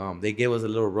 hey, they gave us a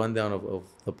little rundown of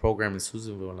the program in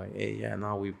Susanville. Like, hey, yeah,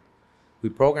 no, we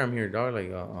program here, dog.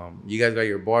 Like, you guys got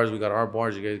your bars, we got our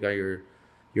bars. You guys got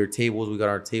your tables, we got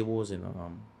our tables, and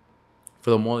for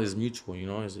the most, it's mutual. You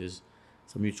know, it's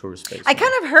a mutual respect. I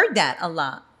kind of heard that a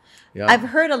lot. Yeah, I've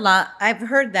heard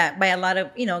that by a lot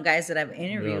of guys that I've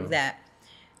interviewed that.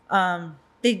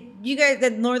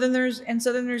 The Northerners and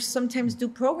Southerners sometimes do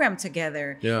program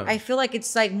together. Yeah. I feel like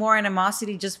it's like more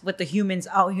animosity just with the humans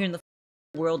out here in the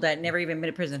world that never even been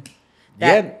to prison.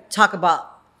 That talk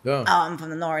about, oh, I'm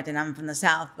from the North and I'm from the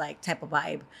South, like type of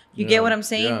vibe. You get what I'm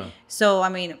saying? Yeah. So, I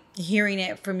mean, hearing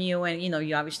it from you and,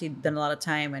 you obviously done a lot of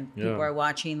time and people are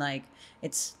watching, like,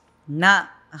 it's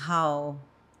not how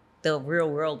the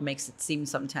real world makes it seem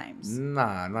sometimes.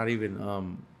 Nah, not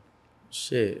even,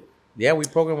 shit. Yeah, we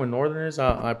program with Northerners.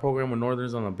 I program with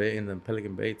Northerners on the bay in the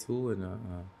Pelican Bay too,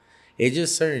 and it's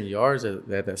just certain yards at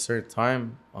that certain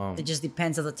time. It just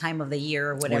depends on the time of the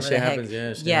year or whatever. When shit happens,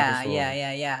 yeah. You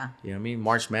know what I mean?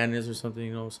 March Madness or something,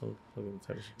 you know, so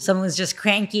type of shit. Someone's just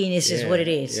cranky and it's just what it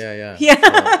is.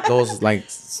 Yeah. Those like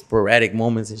sporadic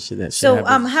moments and shit. So,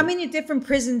 how many different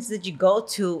prisons did you go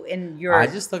to in your? I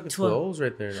just stuck to those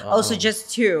right there. So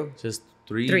just 2. Just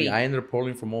 3. I ended up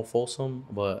rolling from Old Folsom,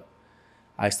 but.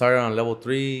 I started on level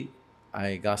 3.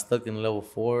 I got stuck in level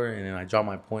 4, and then I dropped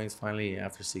my points finally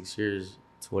after 6 years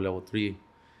to a level 3,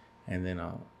 and then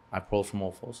I paroled from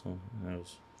Old Folsom.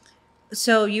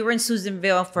 So you were in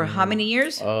Susanville for how many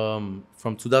years? From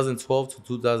 2012 to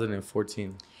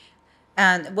 2014.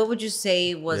 And what would you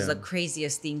say was the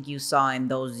craziest thing you saw in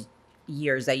those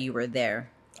years that you were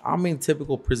there? I mean,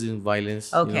 typical prison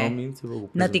violence. Okay. You know what I mean? Typical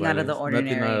prison Nothing violence. Out of the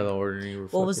ordinary. Nothing out of the ordinary.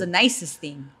 What was the nicest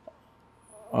thing?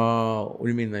 What do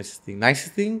you mean nicest thing?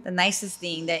 Nicest thing? The nicest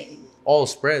thing that... Oh,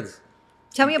 spreads.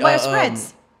 Tell me about your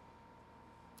spreads.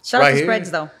 Shout out to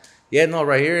spreads, though. Yeah, no,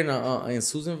 right here in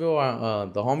Susanville,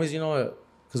 the homies, you know,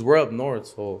 because we're up north,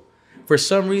 so for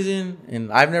some reason,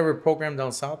 and I've never programmed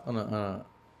down south on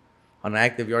an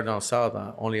active yard down south,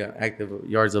 only active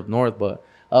yards up north, but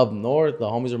up north, the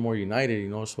homies are more united, you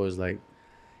know, so it's like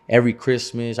every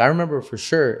Christmas, I remember for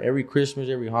sure, every Christmas,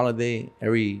 every holiday,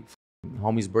 every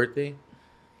homie's birthday,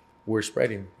 we're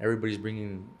spreading. Everybody's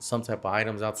bringing some type of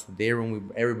items out to the day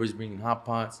room. Everybody's bringing hot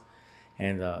pots.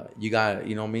 And you got,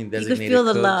 you know what I mean, designated you can feel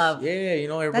cooks. The love. Yeah, you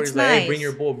know, everybody's like, hey, bring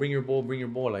your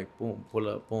bowl. Like, boom, pull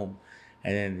up, boom.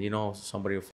 And then, you know,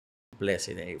 somebody will bless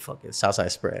it. Hey, fucking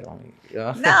Southside spread on me. You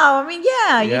know? No, I mean,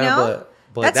 you know.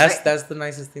 But that's the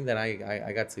nicest thing that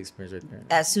I got to experience right there.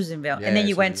 At Susanville. Yeah, and then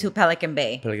you went to Pelican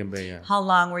Bay. Pelican Bay, yeah. How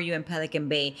long were you in Pelican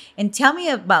Bay? And tell me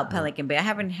about Pelican Bay. I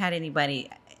haven't had anybody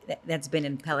that's been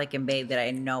in Pelican Bay that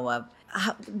I know of.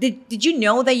 Did you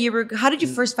know that you were? How did you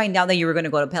first find out that you were going to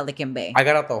go to Pelican Bay? I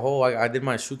got out the hole. I did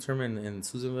my shoot term in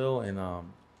Susanville, and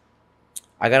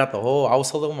I got out the hole. I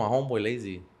was held up with my homeboy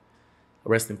Lazy.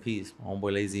 Rest in peace, my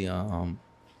homeboy Lazy.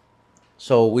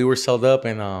 So we were celled up,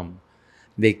 and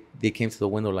they came to the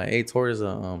window like, "Hey, Torres,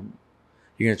 you're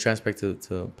gonna transfer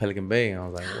to Pelican Bay." And I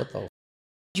was like, "What the?"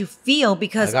 you feel?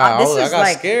 Because I got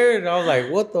scared. I was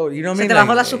like, what the, you know what I mean? Se te bajó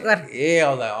el Like, azúcar. yeah, I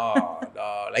was like, oh,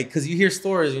 no. Like, because you hear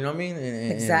stories, you know what I mean?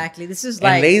 Exactly. This is and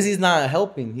like Lazy's not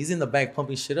helping. He's in the back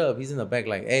pumping shit up. He's in the back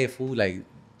like, hey, fool, like,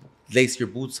 lace your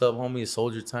boots up, homie. It's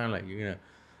soldier time. Like, you're going to,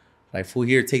 like, fool,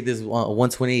 here, take this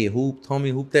 128 hoop.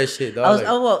 Homie, hoop that shit, dog. Like,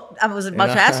 I was about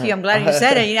to ask you. I'm glad you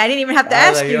said it. I didn't even have to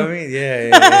ask like, you. You know what I mean?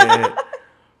 Yeah.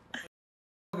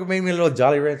 Made me a little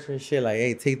Jolly Rancher and shit. Like,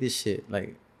 hey, take this shit.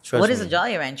 Like, trust What me. is a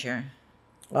Jolly Rancher?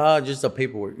 Just a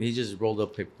paperwork. He just rolled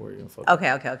up paperwork. You know, fuck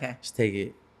Okay. Just take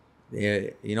it. Yeah,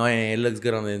 you know, and it looks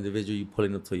good on the individual. You pull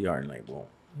it into a yard and like, boom.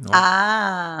 You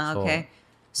know? Okay.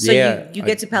 So yeah, you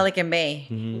get to Pelican Bay.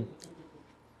 Mm-hmm.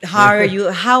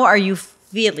 How are you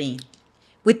feeling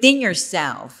within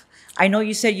yourself? I know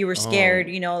you said you were scared.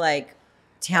 Like,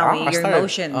 tell me your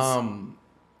emotions.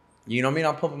 You know what I mean?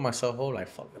 I'm pumping myself up like,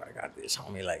 fuck it, I got this,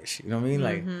 homie. Like, you know what I mean?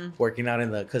 Like, working out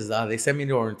because they sent me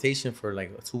to orientation for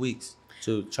like 2 weeks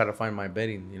to try to find my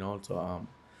bedding, to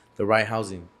the right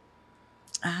housing.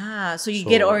 So you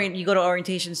go to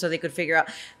orientation so they could figure out,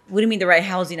 what do you mean the right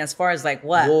housing as far as like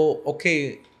what? Well,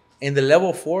 okay, in the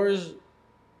level 4s,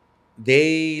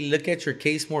 they look at your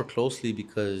case more closely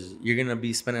because you're gonna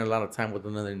be spending a lot of time with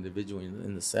another individual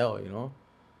in the cell,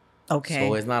 Okay.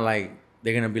 So it's not like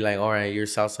they're gonna be like, all right, you're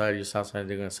Southside.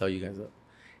 They're gonna sell you guys up.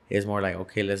 It's more like,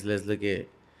 okay, let's look at,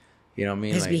 you know what I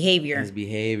mean, his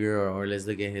behavior, or let's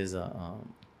look at his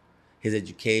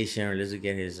education, or let's look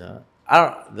at his I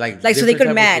don't like so they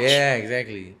could match. Yeah,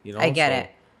 exactly. I get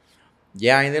it.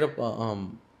 Yeah, I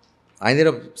ended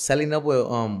up selling up with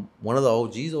one of the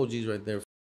OGs right there.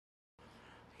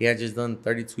 He had just done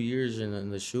 32 years in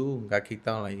the shoe. Got kicked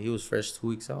out like he was fresh 2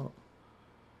 weeks out.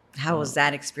 How was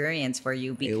that experience for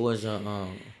you? It was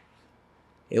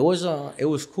it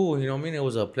was cool. You know what I mean? It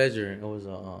was a pleasure. It was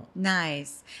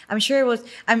nice. I'm sure it was.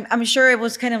 I'm sure it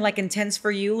was kind of like intense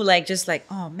for you. Like just like,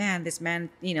 oh man, this man.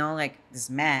 Like this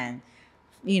man.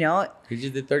 He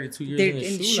just did 32 years in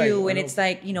the shoe, and it's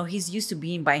like he's used to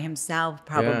being by himself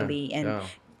probably, and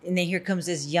then here comes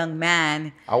this young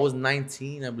man. I was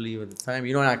 19, I believe, at the time.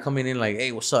 And I coming in like,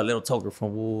 hey, what's up, little Toker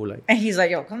from Woo? Like, and he's like,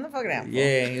 yo, come the fuck down.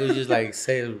 Yeah, and he was just like,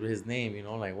 say his name,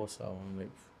 like, what's up? I'm like,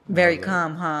 very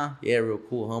calm, huh? Yeah, real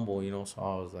cool, humble, So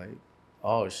I was like,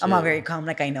 oh shit. I'm not very calm,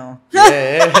 like I know.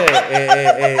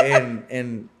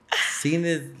 and seeing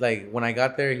it, like when I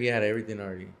got there, he had everything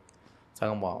already.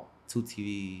 Talking about 2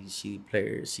 TVs, CD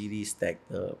players, CDs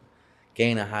stacked up,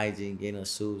 gain of hygiene, gain of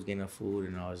soups, gain of food,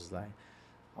 and I was just like,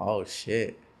 oh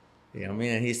shit. You know what I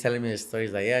mean? And he's telling me his story.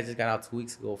 He's like, yeah, I just got out 2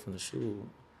 weeks ago from the shoe.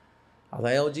 I was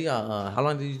like, LG, how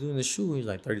long did you do in the shoe? He's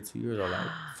like, 32 years. I was like,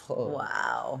 fuck.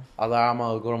 Wow. I was like, I'm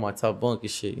gonna go to my top bunk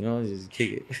and shit, just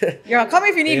kick it. You're like, call me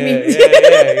if you need me.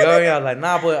 Yeah. You know what I mean? I was like,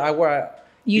 nah, but I work.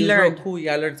 You learned. Real cool.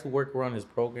 Yeah, I learned to work around his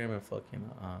program and fucking.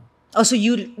 Oh, so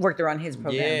you worked around his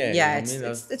program? Yeah.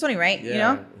 It's only right,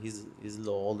 Yeah, he's a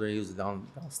little older. He was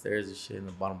downstairs and shit in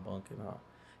the bottom bunk and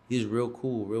he's real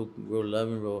cool, real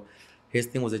loving, His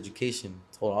thing was education.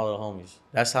 Told all the homies.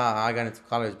 That's how I got into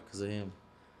college because of him.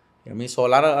 You know what I mean? So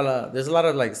there's a lot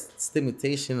of like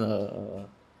stigmatization.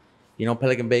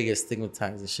 Pelican Bay gets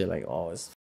stigmatized and shit. Like, oh,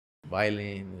 it's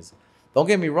violent. Don't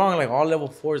get me wrong. Like all level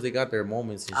 4s, they got their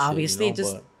moments. And obviously, shit,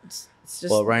 it's just.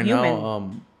 But right human.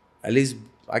 now, at least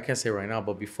I can't say right now.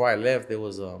 But before I left,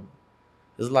 there's a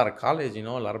lot of college. A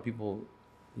lot of people,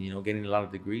 getting a lot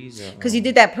of degrees. Because you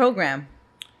did that program.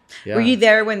 Yeah. Were you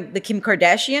there when the Kim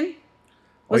Kardashian?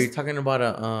 Are you talking about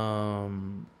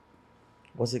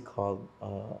what's it called?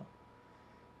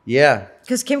 Yeah.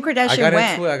 Because Kim Kardashian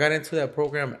I got into that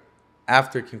program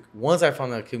after Kim. Once I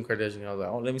found out Kim Kardashian, I was like,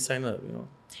 oh, let me sign up.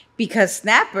 Because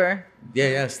Snapper.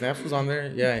 Yeah. Snaps was on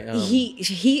there. Yeah.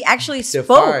 He actually spoke.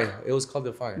 Defy. It was called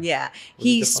Defy. Yeah.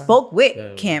 He spoke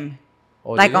with Kim.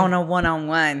 Like on a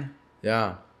one-on-one.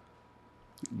 Yeah.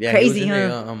 Crazy,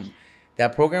 huh?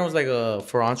 That program was like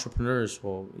for entrepreneurs.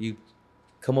 So you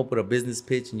come up with a business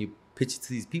pitch and you pitch it to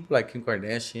these people like Kim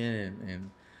Kardashian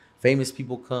and famous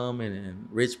people come and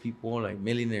rich people like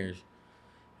millionaires.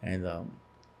 And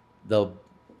the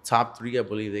top 3, I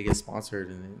believe, they get sponsored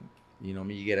and then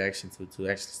you get action to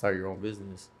actually start your own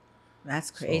business.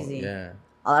 That's crazy. So, yeah.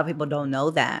 A lot of people don't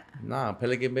know that. Nah,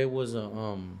 Pelican Bay was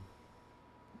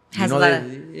has a lot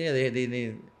of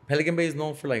they Pelican Bay is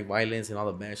known for like violence and all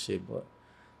the bad shit, but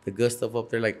the good stuff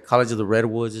up there, like College of the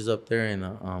Redwoods is up there, and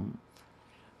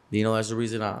that's the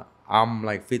reason I'm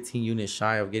like 15 units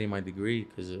shy of getting my degree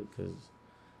because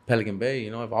Pelican Bay.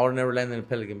 If I would have never landed in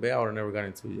Pelican Bay, I would have never got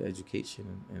into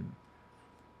education and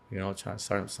trying to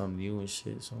start something new and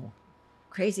shit. So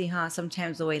Crazy, huh?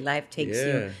 Sometimes the way life takes Yeah.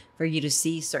 you for you to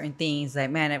see certain things.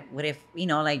 Like, man, what if, you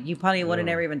know, like you probably would have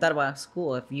Yeah. never even thought about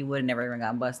school if you would have never even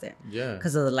gotten busted. Yeah.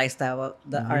 Because of the lifestyle,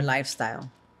 our lifestyle,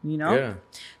 you know? Yeah.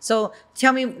 So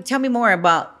tell me more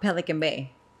about Pelican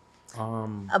Bay,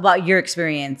 Um, about your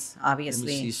experience, let me see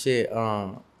obviously. shit.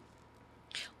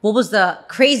 What was the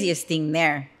craziest thing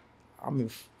there I mean,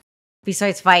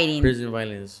 besides fighting? prison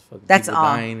violence, fucking That's people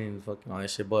all. dying and fucking all that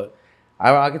shit. But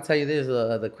I can tell you this: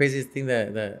 the craziest thing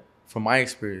that from my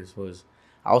experience was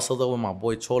I was sold up with my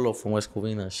boy Cholo from West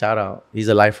Covina. Shout out, he's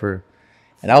a lifer,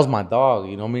 and that was my dog.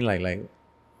 You know what I mean?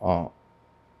 Uh,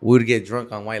 we would get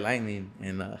drunk on White Lightning,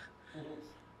 and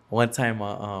one time,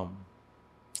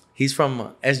 he's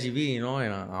from SGV, you know,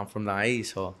 and I'm from the IE,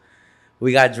 so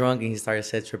we got drunk and he started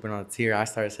set tripping on a tear. I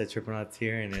started set tripping on a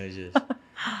tear, and it was just,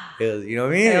 it was, you know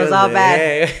what I mean? It was all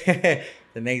bad. Yeah.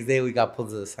 The next day we got pulled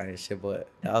to the side and shit, but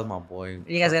that was my boy.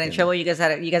 You guys got in Fucking- trouble? You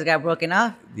guys got broken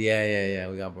off? Yeah.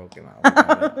 We got broken out. We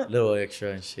got a little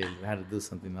extra and shit. We had to do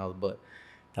something else, but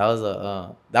that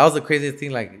was the craziest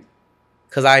thing, like,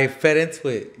 cause I fed into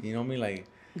it. You know what I mean? Like,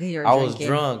 I was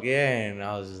drunk, yeah, and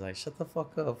I was just like, shut the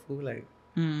fuck up, fool. Like,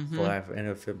 Mm-hmm.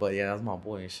 but yeah, that's my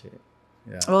boy and shit.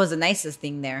 Yeah. What was the nicest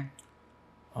thing there?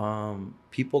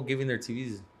 People giving their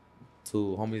TVs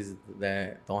to homies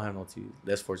that don't have no TV.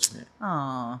 That's fortunate.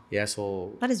 Oh, Yeah,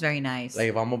 so that is very nice. like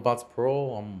if I'm about to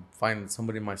parole, I'm finding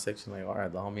somebody in my section like, all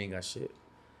right, the homie ain't got shit.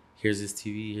 Here's his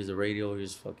TV, here's a radio,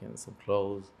 here's fucking some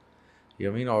clothes. You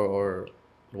know what I mean? Or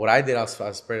what I did, I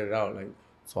spread it out like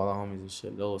to all the homies and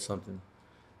shit. Little something,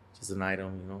 just an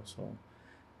item, you know. So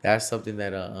that's something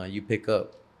that you pick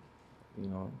up, you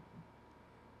know.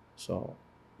 So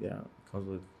yeah, comes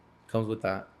with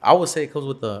that. I would say it comes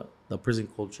with the prison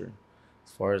culture,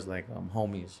 as far as like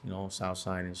homies, you know,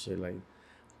 Southside and shit. Like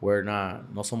we're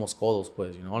not no somos codos,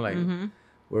 pues, you know, like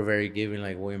we're very giving.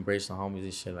 Like we embrace the homies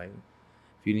and shit. Like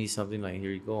if you need something, like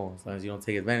here you go. As long as you don't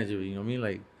take advantage of it, you know what I mean?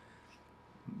 Like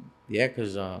yeah,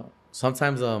 cause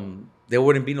sometimes there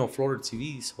wouldn't be no floater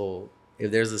TV. So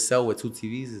if there's a cell with 2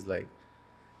 TVs, it's like,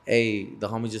 hey, the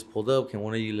homie just pulled up. Can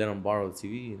one of you let him borrow the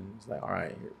TV? And it's like, all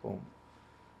right, here, boom.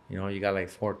 You know, you got like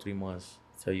 3 months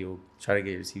till you try to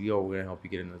get your TV, or we're gonna help you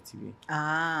get another TV.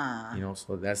 Ah, You know,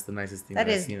 so that's the nicest thing. that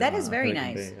I've is seen that in, is very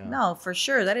Pelican nice. Bay, yeah. No, for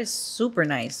sure, that is super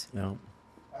nice. Yeah.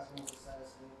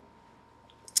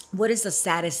 What is the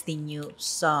saddest thing you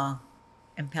saw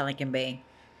in Pelican Bay?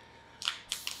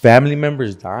 Family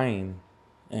members dying,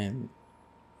 and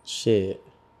shit.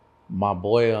 My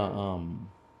boy, I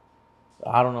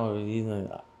don't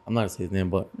know. I'm not gonna say his name,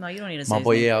 but No, you don't need to say my his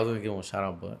boy, name. yeah, I was gonna give him a shout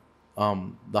out, but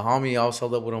the homie, I was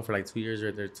held up with him for like 2 years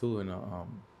right there too, and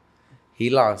he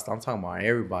lost. I'm talking about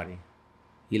everybody.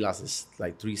 He lost his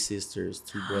like 3 sisters,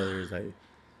 2 brothers, like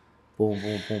boom,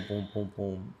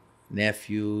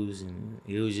 nephews, and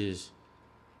he was just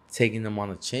taking them on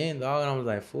the chin, dog. And I was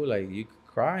like, fool, like you could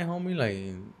cry, homie, like,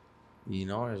 you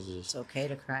know, it's just It's okay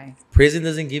to cry. prison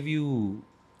doesn't give you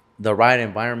the right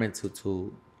environment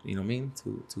to you know what I mean,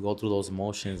 to go through those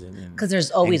emotions and Because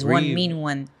there's always one grieve. mean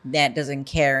one that doesn't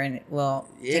care and will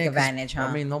take 'cause, advantage, huh?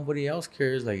 I mean, nobody else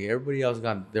cares. Like everybody else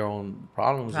got their own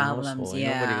problems, you know? Problems, So ain't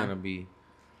nobody yeah. gonna be.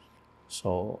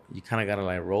 So you kind of gotta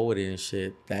like roll with it and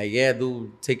shit. That yeah,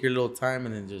 dude, take your little time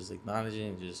and then just acknowledge it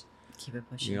and just Keep it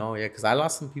pushing. you know, yeah. Because I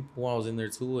lost some people while I was in there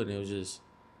too, and it was just.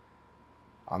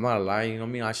 I'm not lying, you know what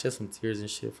I mean? I shed some tears and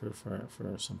shit for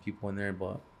some people in there,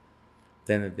 but at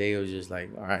the end of the day, it was just like,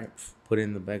 all right, put it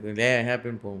in the back. Yeah, it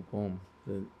happened, boom, boom.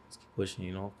 Let's keep pushing,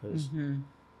 you know, because, you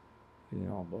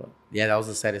know, but yeah, that was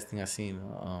the saddest thing I seen.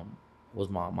 Was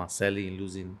my cellie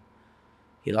losing.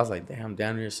 He lost like down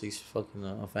near 6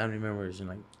 fucking family members in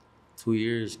like 2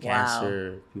 years, Wow.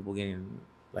 cancer, people getting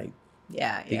like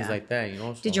Yeah, things like that, you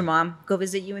know. Did So, your mom go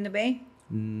visit you in the Bay?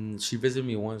 She visited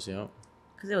me once, yeah.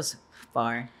 Because it was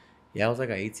far. Yeah, it was like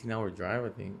an 18-hour drive, I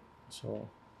think. So,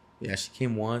 yeah, she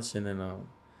came once, and then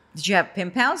Did you have pen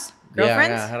pals? yeah,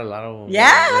 Girlfriends? I had a lot of them. Yeah?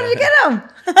 How did you get them?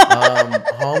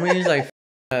 Homies, like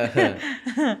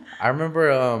I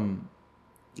remember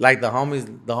like the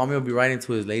homie would be writing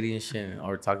to his lady and shit,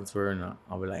 or talking to her, and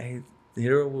I'll be like, hey,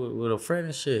 hit her with a friend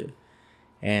and shit.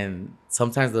 And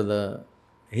sometimes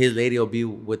his lady will be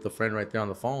with the friend right there on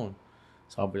the phone,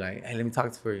 so I'll be like, hey, let me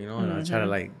talk to her, you know, and I try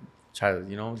to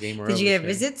you know, game her up. Did you and get shit.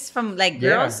 visits from like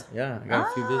girls? Yeah, I got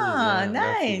a few visits. Ah, Yeah, I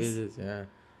got a few nice. visits, yeah.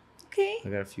 Okay. I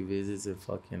got a few visits and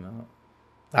fucking.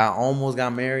 I almost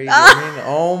got married. You know what I mean?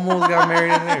 Almost got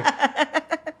married in there.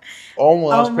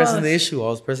 Almost. I was pressing the issue. I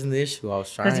was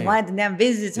trying. Because you wanted the damn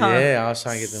visits, huh? Yeah, I was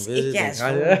trying to get them visits. Yes,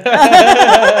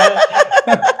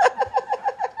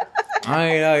 I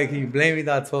I know. Can you blame me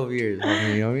that 12 years? I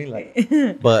mean, you know what I mean?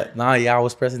 Like, but nah, yeah, I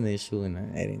was pressing the issue and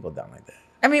it didn't go down like that.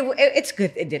 I mean, it's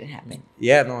good it didn't happen.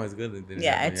 Yeah, no, it's good. It didn't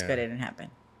Yeah, happen, it's good it didn't happen.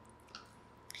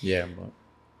 Yeah, but.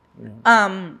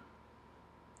 Yeah.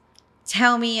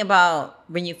 Tell me about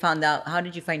when you found out. How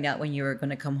did you find out when you were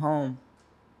gonna come home?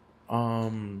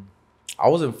 I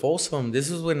was in Folsom.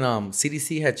 This is when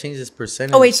CDC had changed its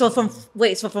percentage. Oh so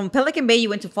from Pelican Bay you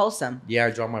went to Folsom. Yeah,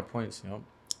 I dropped my points.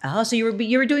 Oh, so you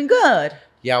were doing good.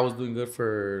 Yeah, I was doing good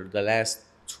for the last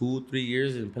 2-3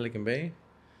 years in Pelican Bay.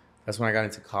 That's when I got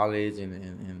into college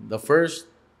and the first,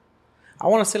 I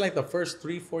want to say like the first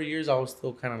 3-4 years I was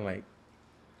still kind of like,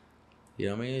 you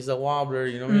know what I mean? It's a wobbler,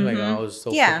 you know what I mean? Like I was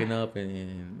still fucking up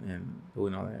and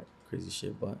doing all that crazy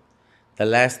shit. But the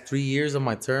last 3 years of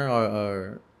my term,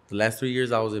 or the last 3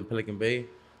 years I was in Pelican Bay,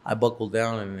 I buckled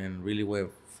down and really went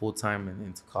full time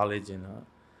into college and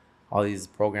all these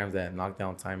programs that knocked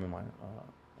down time in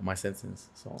my sentence.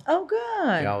 So oh,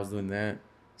 good. yeah, I was doing that.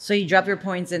 So you dropped your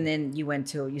points and then you went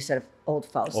to, you said Old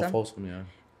Folsom. Old Folsom, yeah.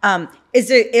 Are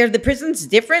the prisons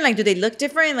different? Like, do they look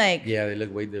different? Like, Yeah, they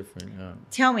look way different. Yeah.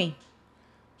 Tell me.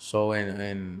 So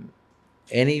in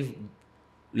any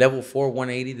level 4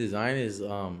 180 design is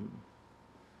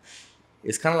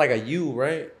it's kind of like a U,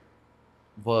 right?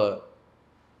 But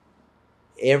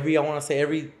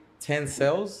every 10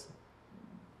 cells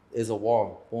is a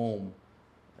wall. Boom.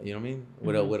 You know what I mean?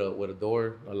 With a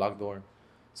door, a locked door.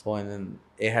 So and then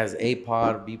it has A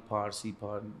pod, B pod, C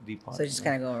pod, D pod. So just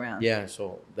kind of go around. Yeah,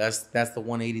 so that's the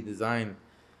 180 design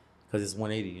because it's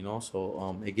 180, you know.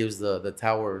 So it gives the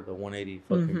tower the 180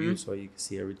 fucking view, so you can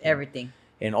see everything. Everything.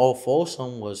 And all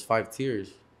Folsom was 5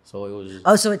 tiers, so it was.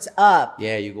 Oh, so it's up.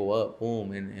 Yeah, you go up,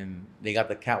 boom, and they got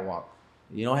the catwalk.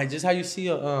 You know, just how you see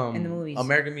in the movies.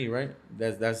 American Me, right?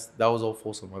 That was Old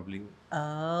Folsom, I believe.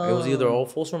 Oh. It was either Old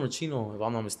Folsom or Chino, if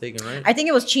I'm not mistaken, right? I think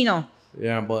it was Chino.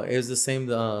 Yeah, but it was the same,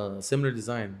 similar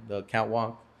design, the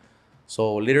catwalk.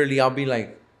 So literally, I'll be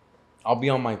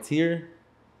on my tier,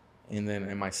 and then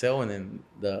in my cell, and then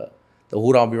the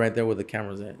hood, I'll be right there with the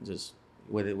cameras at, just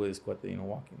with his squad,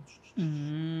 walking.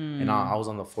 And I was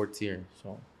on the 4th tier,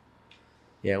 so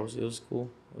yeah, it was cool.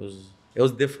 It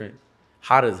was different.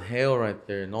 Hot as hell right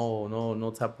there.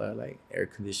 No type of like air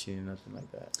conditioning, nothing like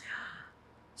that.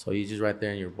 So you just right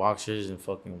there in your boxers and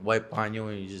fucking white paño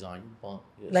and you just on your bunk.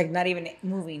 Like not even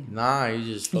moving. Nah, you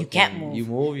just fucking, you can't move. You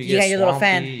move, you get get your swampy. little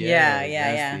fan.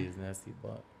 Yeah. It's nasty,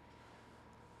 but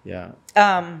yeah.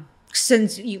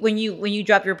 Since when you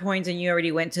dropped your points and you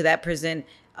already went to that prison,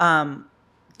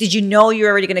 did you know you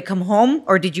were already gonna come home,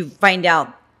 or did you find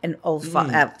out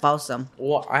at Folsom?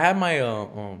 Well, I had my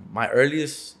my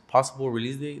earliest possible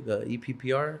release date, the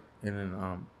EPPR, and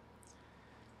then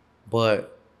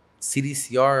but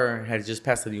CDCR had just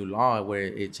passed a new law where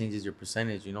it changes your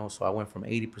percentage, you know. So I went from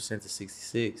 80% to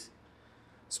 66.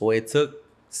 So it took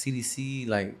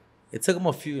CDC it took them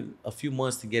a few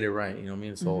months to get it right, you know what I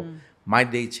mean? So my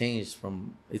day changed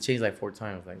like 4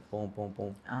 times, like boom, boom,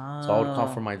 boom. Oh. So I would call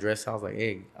for my dress house, like,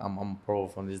 hey, I'm a pro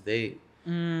from this date.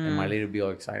 And my lady would be all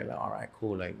excited, like, all right,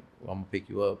 cool, like I'm gonna pick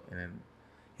you up, and then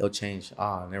it'll change.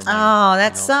 Never mind. Oh,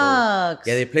 that sucks. So,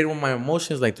 yeah, they played with my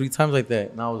emotions like 3 times like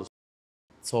that. And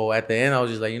so at the end, I was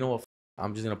just like, you know what?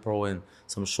 I'm just gonna throw in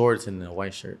some shorts and a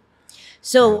white shirt.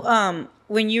 So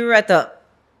when you were at the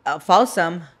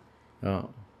Folsom,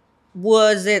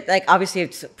 was it like, obviously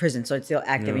it's prison, so it's still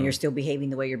active and you're still behaving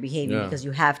the way you're behaving because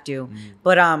you have to.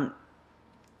 But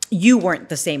you weren't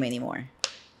the same anymore.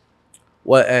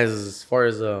 What, as far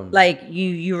as like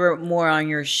you were more on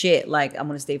your shit. Like, I'm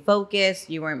gonna stay focused.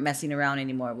 You weren't messing around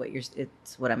anymore.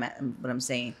 It's what I'm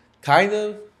saying. Kind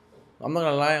of. I'm not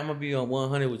gonna lie. I'm gonna be on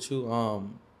 100 with you.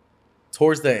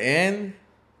 Towards the end,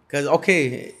 cause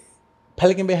okay,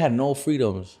 Pelican Bay had no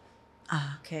freedoms.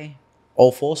 Okay.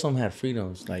 Old Folsom had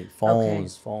freedoms, like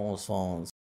phones.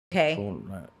 Okay.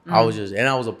 I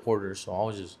was a porter, so I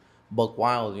was just buck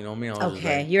wild, you know what I mean? I was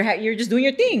okay, just like, you're just doing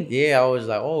your thing. Yeah, I was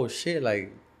like, oh shit,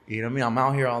 like, you know what I mean? I'm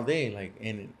out here all day, like,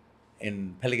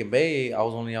 in Pelican Bay, I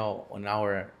was only out an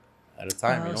hour at a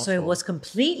time, you know? So it was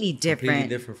completely different. Completely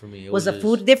different for me. Was the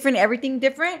food different? Everything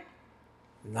different?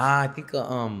 Nah, I think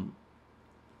all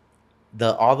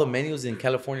the menus in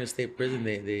California State Prison,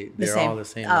 they're all the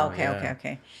same. Oh,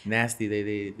 okay.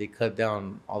 Nasty. They cut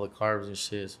down all the carbs and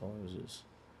shit, so it was just.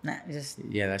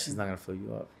 Yeah, that's just not gonna fill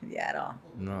you up. Yeah, at all.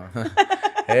 No.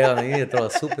 Hell, you need to throw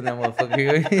a soup in that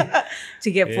motherfucker.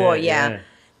 To get full, yeah.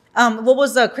 What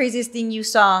was the craziest thing you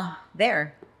saw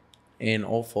there? In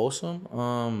Old Folsom?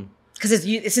 Because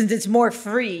since it's more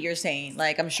free, you're saying.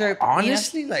 Like, I'm sure.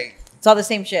 Honestly, like. It's all the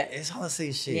same shit. It's all the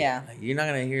same shit. Yeah. Like, you're not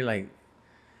gonna hear, like.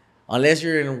 Unless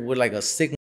you're with, like, a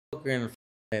sick motherfucker and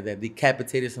that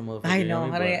decapitated some motherfucker. I You know.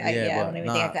 what I don't, I mean? I don't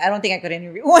even think Nah, I don't think I could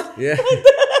interview one. yeah.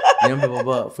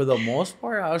 But for the most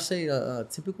part, I would say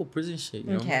typical prison shit.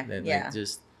 You know what I Okay. mean? That, Yeah. like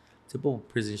just typical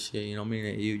prison shit. You know what I mean?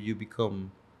 That you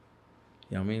become.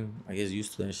 You know what I mean? I guess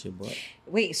used to that shit, but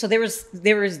Wait. So there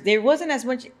wasn't as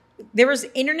much. There was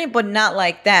internet, but not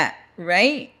like that,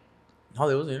 right? no,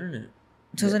 there was internet.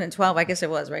 2012. I guess it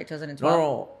was right. No, 2012.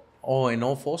 no. Oh, and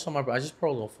no Folsom, I just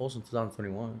probably on Folsom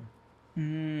 2021.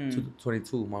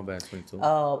 22, my bad, 22.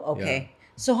 Oh, okay. Yeah.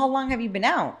 So how long have you been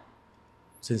out?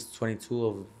 Since 22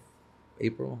 of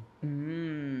April.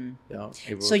 Yeah,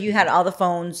 April. So you had all the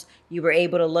phones. You were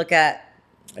able to look at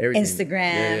everything.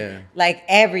 Instagram, Yeah. like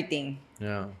everything.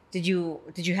 Yeah. Did you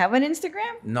have an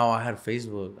Instagram? No, I had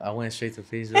Facebook. I went straight to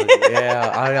Facebook.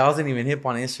 Yeah, I wasn't even hip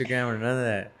on Instagram or none of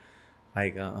that.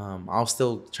 Like, I was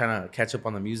still trying to catch up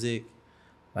on the music,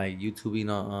 like YouTubing,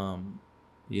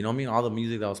 you know what I mean, all the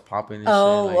music that was popping. And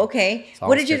Oh, shit, like, okay. so I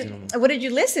What was did catching you them. What did you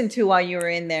listen to while you were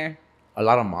in there? A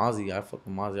lot of Mozzie. I fuck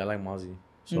with Mozzie. I like Mozzie.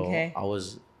 So Okay. I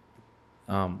was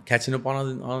catching up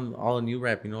on all the new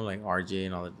rap, you know, like RJ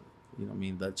and all the, you know what I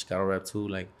mean, the Chicano rap too.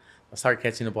 Like I started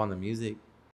catching up on the music.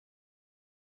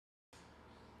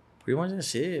 Pretty much that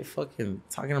shit. Fucking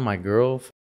talking to my girl.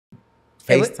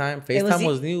 FaceTime. FaceTime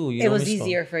was new. You know It what I was mean? So,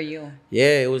 easier for you.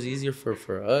 yeah, it was easier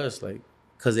for us, like,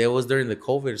 cause it was during the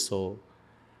COVID, so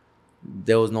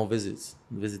there was no visits.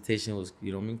 Visitation was,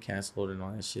 you know what I mean, canceled and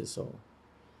all that shit. So,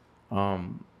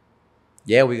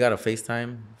 yeah, we got a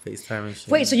FaceTime and shit.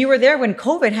 Wait, so you were there when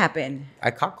COVID happened? I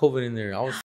caught COVID in there. I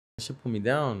was shit put me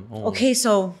down. Oh. Okay,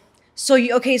 so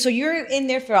you're in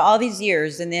there for all these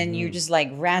years, and then you just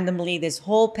like randomly this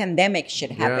whole pandemic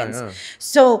shit happens. Yeah.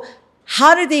 So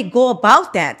how did they go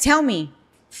about that? Tell me.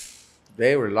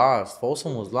 They were lost.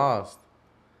 Folsom was lost.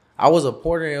 I was a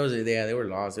porter. They were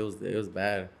lost. It was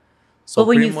bad. So But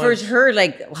when you pretty first much, heard,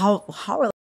 like, how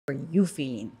were you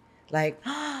feeling? Like,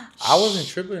 I wasn't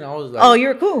tripping. I was like, oh,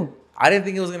 you're cool. I didn't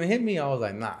think it was gonna hit me. I was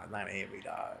like, nah, it's not gonna hit me,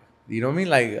 dog. You know what I mean?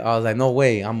 Like I was like, no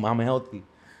way, I'm healthy.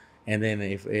 And then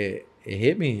if it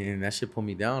hit me, and that shit put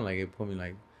me down. Like it put me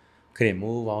like couldn't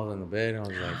move. I was on the bed. And I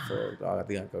was like, fuck, dog, I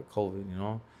think I got COVID. You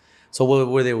know. So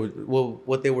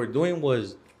what they were doing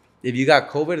was, if you got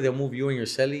COVID, they'll move you and your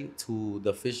celly to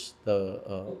the fish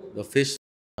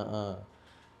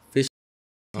fish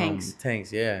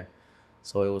tanks. Yeah.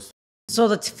 So it was. So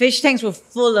the fish tanks were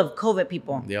full of COVID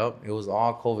people. Yep, it was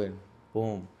all COVID.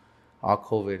 Boom, all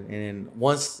COVID. And then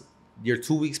once your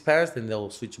 2 weeks passed, then they'll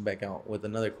switch you back out with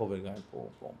another COVID guy. Boom,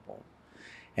 boom, boom.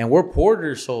 And we're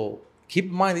porters, so keep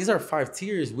in mind these are 5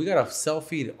 tiers. We gotta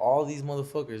self-feed all these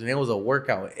motherfuckers, and it was a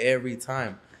workout every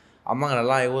time. I'm not gonna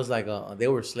lie, it was like they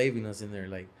were slaving us in there.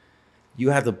 Like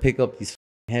you have to pick up these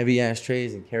heavy ass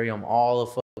trays and carry them all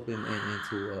the fuck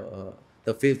into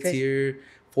the 5th tier,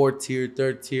 4th tier,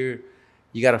 3rd tier.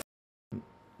 You gotta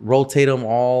rotate them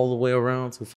all the way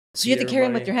around to. So you have to carry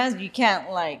them with your hands. You can't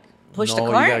like push the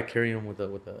cart. No, you gotta carry them with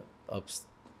the ups,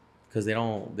 because they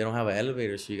don't have an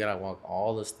elevator, so you gotta walk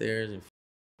all the stairs. And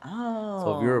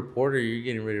so if you're a porter, you're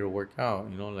getting ready to work out.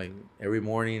 You know, like every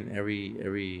morning,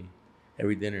 every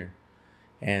dinner,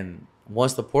 and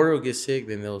once the porter will get sick,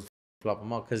 then they'll flop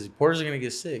them out, because porters are gonna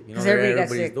get sick. You know, they're at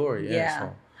everybody's door.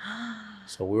 Yeah.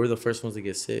 So we were the first ones to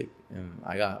get sick, and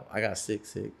I got sick,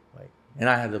 like. And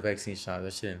I had the vaccine shot.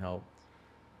 That shit didn't help.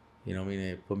 You know what I mean?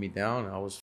 It put me down.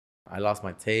 I lost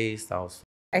my taste.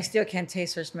 I still can't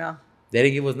taste or smell. They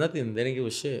didn't give us nothing. They didn't give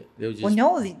us shit. They were just. Well,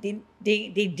 no, they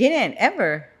didn't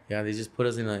ever. Yeah, they just put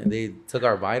us they took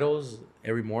our vitals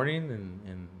every morning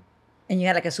And you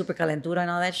had like a super calentura and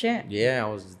all that shit. yeah, I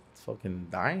was fucking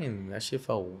dying. That shit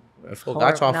felt Horrible.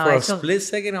 gotcha. No, For a split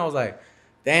second, I was like,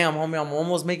 damn, homie, I'm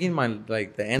almost making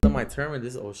the end of my term, and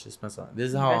this shit smells. This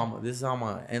is how I'm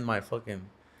gonna end my fucking.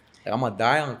 Like, I'm gonna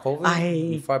die on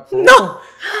COVID before I pull. No.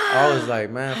 I was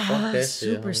like, man, fuck that shit.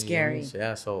 Super homie, scary. You know?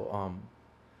 Yeah, so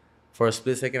for a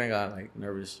split second, I got like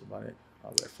nervous about it. I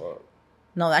was like, fuck.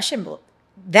 No,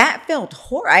 that felt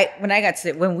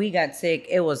horrible. When we got sick,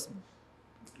 it was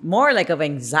more like of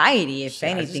anxiety, if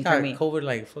anything, for me. I just got COVID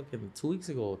like fucking 3 weeks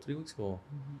ago.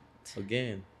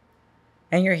 Again.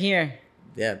 And you're here.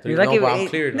 Yeah, You're lucky but I'm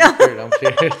cleared. I'm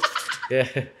cleared. Yeah,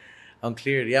 I'm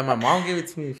cleared. Yeah, my mom gave it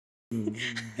to me.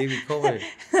 Gave me COVID.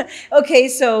 Okay,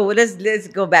 so let's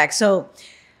go back. So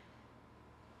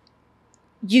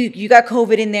you got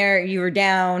COVID in there. You were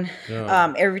down.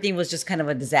 Yeah. Everything was just kind of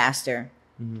a disaster.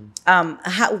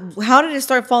 Mm-hmm. How did it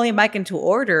start falling back into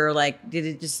order? Like, did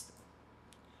it just?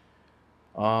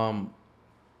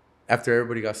 At After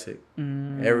everybody got sick.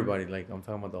 Everybody, like I'm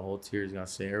talking about the whole tiers got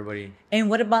sick. Everybody. And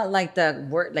what about like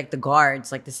the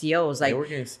guards, like the COs? Like They were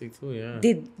getting sick too,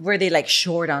 yeah. were they like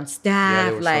short on staff? Yeah,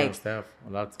 they were like short on staff a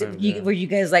lot of times. Yeah. were you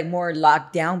guys like more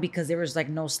locked down because there was like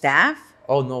no staff?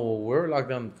 Oh no, well, we're locked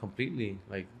down completely.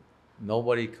 Like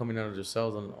nobody coming out of their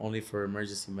cells, only for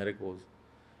emergency medicals,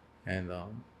 and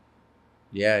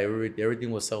yeah,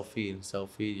 everything was self feed.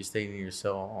 You're staying in your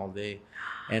cell all day,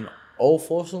 and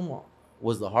Folsom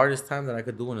was the hardest time that I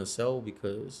could do in a cell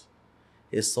because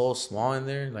it's so small in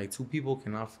there. Like 2 people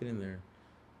cannot fit in there.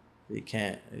 They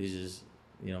can't. It's just,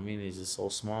 you know what I mean? It's just so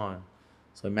small.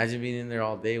 So imagine being in there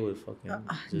all day with fucking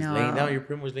just laying down. You're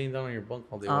pretty much laying down on your bunk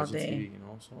all day watching TV, you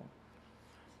know? So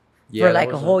yeah, for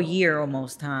like a whole year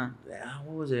almost, huh? Yeah,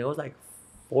 what was it? It was like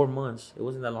 4 months. It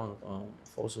wasn't that long.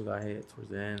 Folsom got hit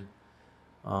towards the end.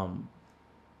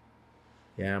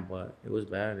 Yeah, but it was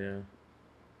bad, yeah.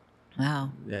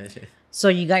 Wow. Yeah. So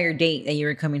you got your date that you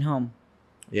were coming home.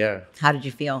 Yeah. How did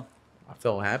you feel? I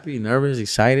felt happy, nervous,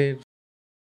 excited,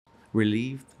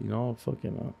 relieved, you know,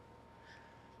 fucking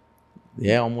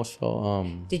yeah, almost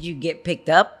felt Did you get picked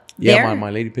up yeah, there? my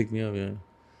lady picked me up, yeah.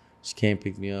 She came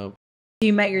pick me up.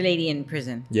 You met your lady in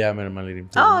prison? Yeah, I met my lady in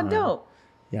prison. Oh, dope.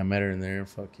 Yeah, I met her in there,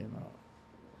 fucking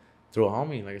through a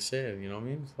homie, like I said, you know what I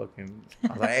mean? Fucking I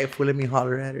was like, hey, fool, let me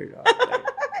holler at her.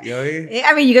 Like, you know what I mean? Yeah,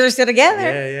 I mean, you guys are still together.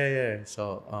 Yeah.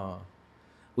 So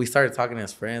we started talking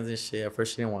as friends and shit. At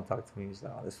first, she didn't want to talk to me. She's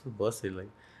like, "Oh, this was busted." Like,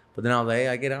 but then I was like, "Hey,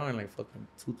 I get out in like fucking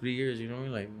 2-3 years." You know what I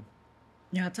mean? Like,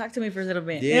 yeah, talk to me for a little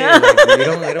bit. yeah, like, it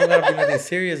don't gotta be nothing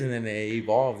serious. And then it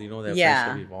evolved. You know, that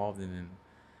friendship evolved, and then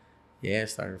yeah, it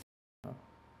started.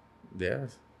 Yeah,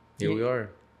 here we are,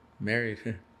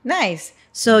 married. Nice.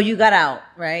 So you got out,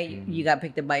 right? You got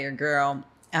picked up by your girl.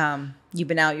 You've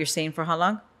been out, you're saying, for how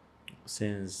long?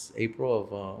 Since April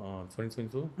of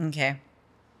 2022. Okay.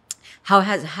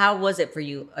 How was it for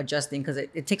you adjusting? Because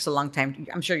it takes a long time.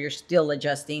 I'm sure you're still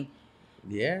adjusting.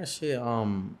 Yeah, shit. I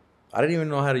didn't even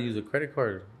know how to use a credit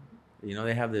card. You know,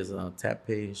 they have this tap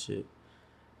pay and shit.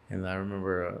 And I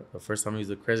remember the first time I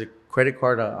used a credit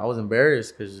card, I was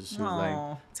embarrassed because she was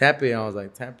like, tap it. And I was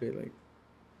like, tap it, like,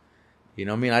 you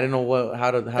know what I mean? I didn't know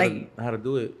how to do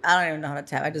it. I don't even know how to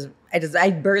tap. I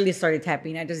barely started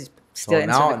tapping. I just still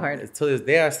insert the card. To this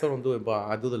day, I still don't do it, but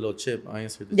I do the little chip. I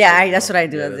insert the chip. That's what I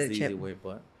do. Yeah, that's the easy way.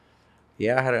 But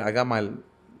yeah, I got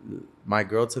my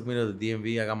girl took me to the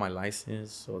DMV. I got my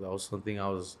license, so that was something I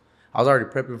was already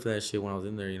prepping for that shit when I was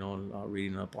in there. You know,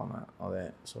 reading up on that, all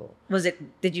that. So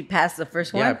did you pass the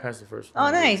first one? Yeah, I passed the first one.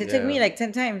 Oh, nice! It took me like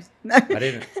 10 times. I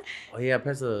didn't. Oh yeah, I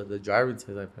passed the driving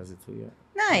test. I passed it too. Yeah.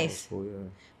 Nice. Cool, yeah.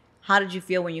 How did you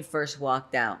feel when you first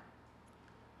walked out?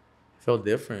 It felt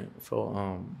different. It felt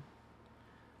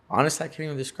honestly, I can't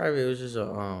even describe it. It was just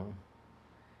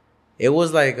it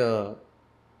was like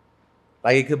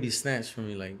it could be snatched from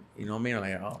me, like, you know what I mean?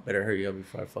 Like, oh, better hurry up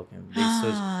before I fucking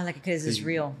switch. Like, because it's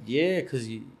real. Yeah, because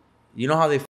you know how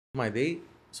they my date?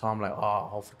 So I'm like,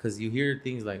 oh, because you hear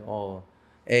things like, oh,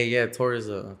 hey, yeah, Torres,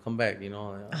 come back, you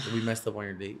know, we messed up on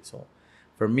your date. So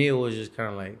for me, it was just kind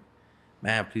of like,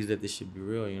 man, please let this shit be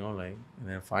real, you know, like, and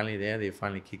then finally they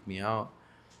finally kicked me out.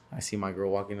 I see my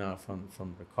girl walking out from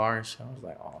the car and shit. I was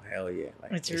like, oh, hell yeah.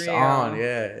 Like, it's real. On.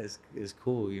 Yeah, it's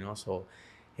cool, you know, so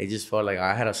it just felt like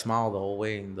I had a smile the whole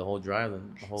way and the whole drive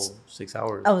and the whole 6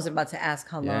 hours. I was about to ask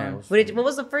how long. What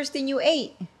was the first thing you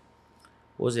ate?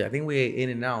 What was it? I think we ate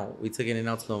In-N-Out. We took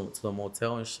In-N-Out to the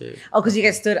motel and shit. Oh, because you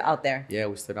guys stood out there. Yeah,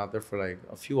 we stood out there for like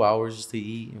a few hours just to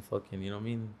eat and fucking, you know what I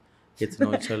mean? Get to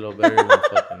know each other a little better. And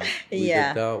fucking, we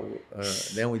dipped out.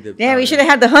 Then we dipped out. Yeah, we should have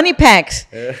had the honey packs.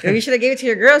 We should have gave it to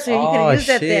your girl so you could have used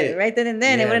that then, right then and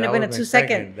then. Yeah, it wouldn't have been a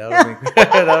 2-second. That would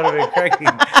have been cracking.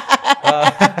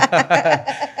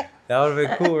 That would have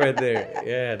been cool right there.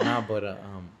 Yeah,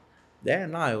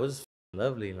 it was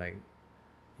lovely. Like,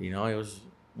 you know, it was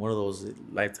one of those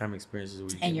lifetime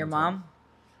experiences. And your mom?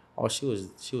 Oh, she was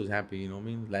happy. You know what I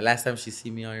mean? Like last time she see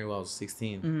me out here when I was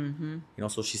 16. Mm-hmm. You know,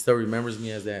 so she still remembers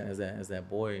me as that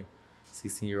boy,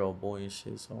 16-year-old boy and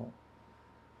shit. So,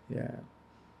 yeah.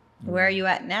 Where are you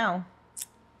at now?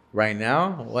 Right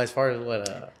now? Well, as far as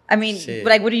what? I mean, shit.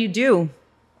 Like, what do you do?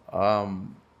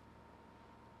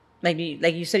 Like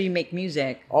you said, you make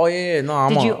music. Oh yeah, no.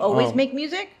 Did you always make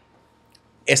music?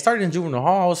 It started in juvenile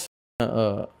hall. I was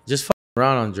just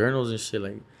around on journals and shit,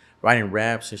 like writing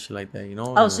raps and shit like that. You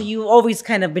know. Oh, so you always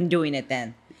kind of been doing it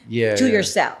then? Yeah. To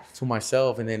yourself. To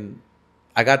myself, and then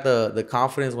I got the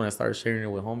confidence when I started sharing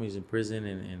it with homies in prison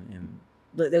and.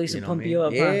 They used to pump you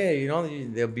up. Yeah, huh? You know,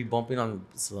 they'll be bumping on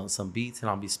some beats and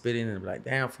I'll be spitting and be like,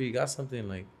 damn, fool, you got something,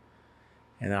 like.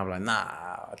 And I'm like,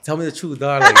 nah, tell me the truth,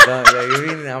 dog. Like, dog, yeah, you know what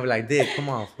I mean? I'm like, Dick, come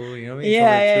on, fool. You know what I mean?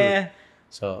 Tell me the truth. Yeah.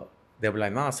 So they were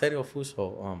like, nah, serio, fool.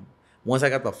 So once I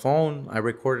got the phone, I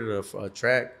recorded a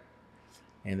track.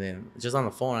 And then just on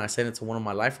the phone, I sent it to one of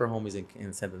my lifer homies in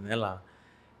Centinela.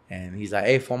 And he's like,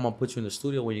 hey, fool, I'm going to put you in the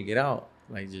studio when you get out.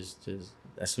 Like, just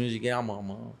as soon as you get out,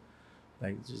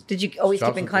 like, just. Did you Just always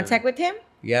drop keep in something. contact with him?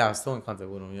 Yeah, I'm still in contact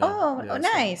with him. Yeah. Oh, Yeah,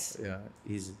 nice. So, yeah,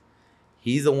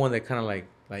 he's the one that kind of like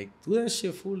do that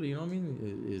shit, fool. You know what I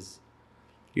mean? Is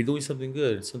you're doing something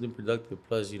good, something productive.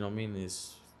 Plus, you know what I mean?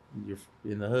 Is you're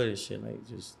in the hood and shit. Like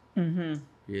just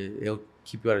it'll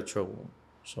keep you out of trouble.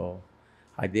 So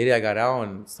I did it. I got out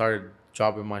and started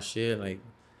dropping my shit. Like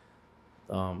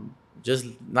just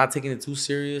not taking it too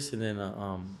serious. And then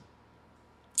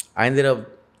I ended up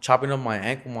chopping up my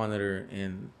ankle monitor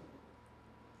in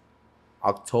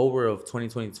October of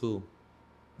 2022.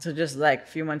 So just like a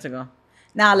few months ago.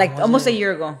 Nah, Oh, like was almost a it?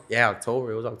 year ago. Yeah,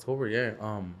 October. It was October. Yeah.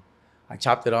 I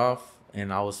chopped it off,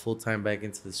 and I was full time back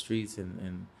into the streets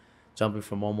and jumping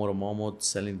from Momo to Momo,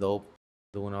 selling dope,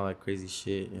 doing all that crazy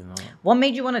shit. And What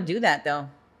made you want to do that though?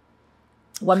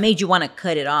 What made you want to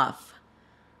cut it off?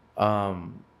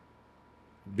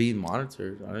 being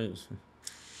monitored. I didn't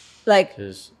Like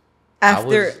just.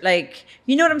 after, like,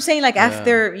 you know what I'm saying? Like Yeah.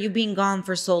 after you being gone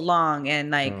for so long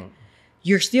and like Uh,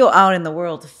 you're still out in the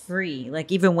world free,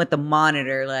 like even with the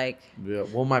monitor, like yeah.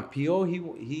 Well, my PO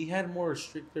he had more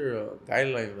stricter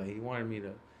guidelines. Like he wanted me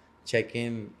to check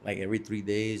in like every 3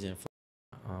 days, and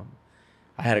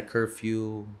I had a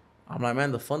curfew. I'm like,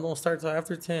 man, the fun don't start till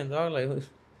after 10, dog. Like, you know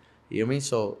what I mean?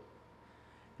 So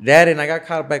that, and I got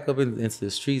caught back up into the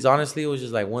streets. Honestly, it was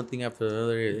just like one thing after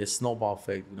another. It's snowball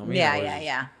effect. You know what I mean? yeah, I was yeah, just-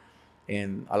 yeah.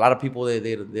 And a lot of people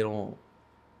they don't.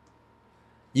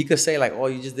 You could say like, oh,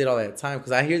 you just did all that time,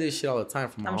 because I hear this shit all the time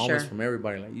from my I'm homies, sure. from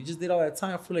everybody. Like, you just did all that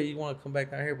time. I feel like you want to come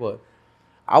back out here, but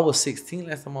I was 16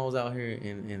 last time I was out here,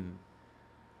 and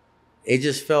it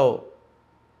just felt.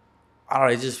 I don't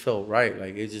know, it just felt right.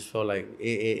 Like it just felt like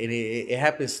it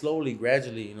happened slowly,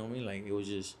 gradually. You know what I mean? Like it was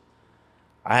just.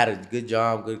 I had a good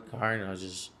job, good car, and I was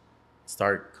just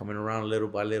start coming around little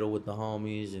by little with the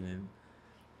homies, and then,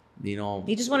 you know.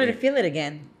 You just wanted to feel it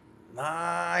again.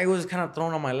 Nah, it was kind of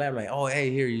thrown on my lap, like, oh, hey,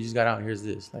 here, you just got out, here's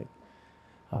this. Like,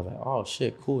 I was like, oh,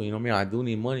 shit, cool. You know what I mean? I do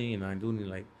need money, and I do need,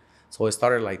 like, so it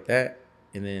started like that.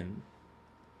 And then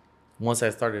once I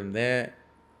started in that,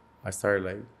 I started,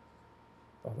 like,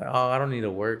 I was like, oh, I don't need to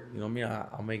work. You know what I mean?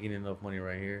 I'm making enough money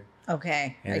right here.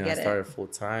 Okay, And I then get I it. started full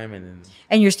time, and then,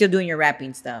 And you're still doing your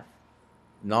rapping stuff.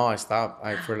 no, I stopped.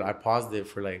 I paused it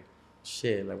for, like,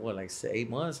 shit, like, what, like 8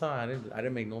 months, huh? I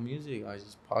didn't make no music. I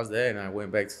just paused that, and I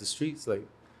went back to the streets, like,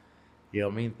 you know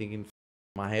what I mean? Thinking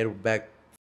my head back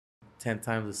 10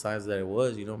 times the size that it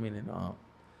was, you know what I mean? And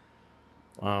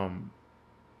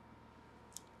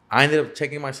I ended up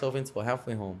checking myself into a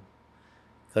halfway home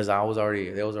because there was already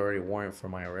a warrant for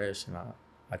my arrest, and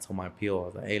I told my PO, I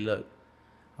was like, hey, look,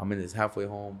 I'm in this halfway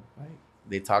home. Like,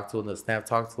 they talked to him, the staff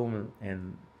talked to him,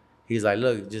 and he's like,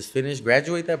 look, just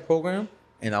graduate that program,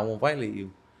 and I won't violate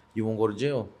you. You won't go to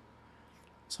jail.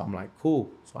 So I'm like, cool.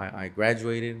 So I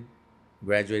graduated,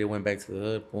 went back to the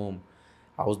hood, boom.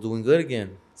 I was doing good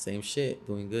again. Same shit,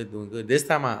 doing good. This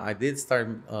time I did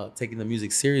start taking the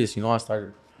music serious. You know, I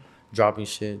started dropping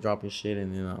shit,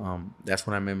 and then that's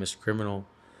when I met Mr. Criminal.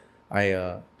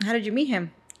 How did you meet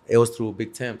him? It was through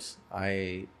Big Temps.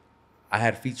 I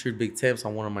had featured Big Temps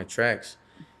on one of my tracks.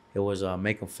 It was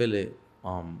Make 'Em Feel It.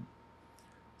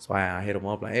 So I hit him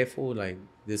up like, hey, fool, like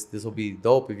this will be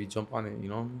dope if you jump on it. You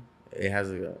know, it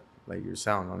has like your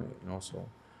sound on it. You know, so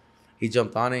he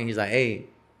jumped on it. And he's like, hey.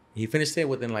 He finished it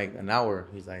within like an hour.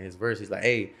 He's like, his verse. He's like,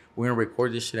 hey, we're gonna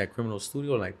record this shit at Criminal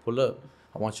Studio. Like, pull up.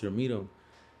 I want you to meet him,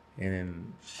 and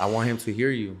then I want him to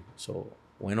hear you. So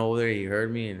went over there. He heard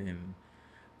me, and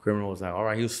Criminal was like, all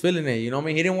right. He was feeling it. You know what I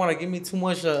mean? He didn't want to give me too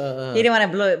much. He didn't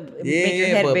want to make your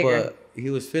head bigger. But he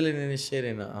was feeling it and shit.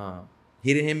 And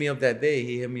he didn't hit me up that day.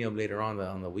 He hit me up later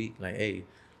on the week. Like, hey,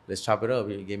 let's chop it up.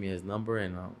 He gave me his number,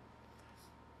 and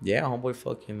yeah, homeboy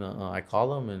fucking. I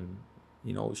called him, and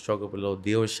you know, we struck up a little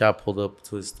deal shop, pulled up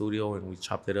to his studio, and we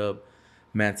chopped it up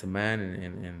man to man,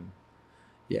 and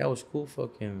yeah, it was cool.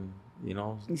 Fucking, you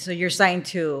know. So you're signed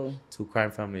to Crime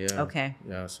Family, yeah. Okay.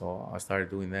 Yeah, so I started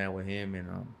doing that with him, and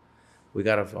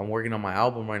I'm working on my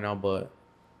album right now, but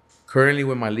currently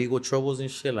with my legal troubles and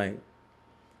shit, like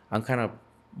I'm kind of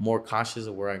more cautious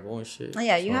of where I go and shit. Oh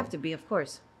yeah, you have to be, of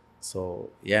course. So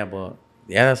yeah, but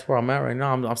yeah, that's where I'm at right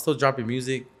now. I'm still dropping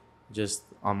music, just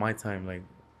on my time, like.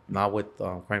 Not with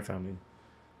Crime Family,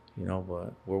 you know,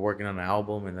 but we're working on an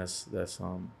album, and that's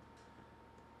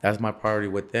my priority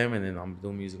with them, and then I'm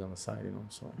doing music on the side, you know.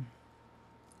 So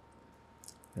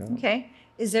Yeah. Okay.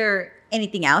 Is there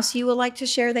anything else you would like to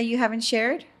share that you haven't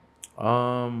shared?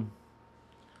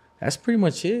 That's pretty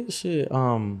much it. Shit.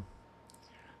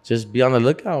 Just be on the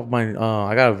lookout.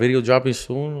 I got a video dropping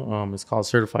soon. It's called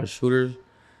Certified Shooters.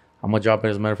 I'm gonna drop it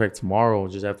as a matter of fact tomorrow,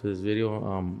 just after this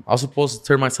video. I was supposed to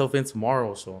turn myself in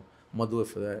tomorrow, so I'm gonna do it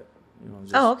for that.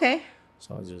 Oh, okay.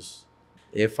 So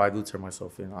if I do turn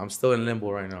myself in, I'm still in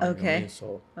limbo right now. You know what I Okay. mean?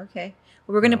 So Okay.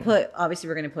 Well, we're gonna obviously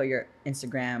we're gonna put your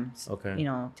Instagram, okay.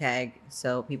 Tag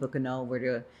so people can know where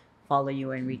to follow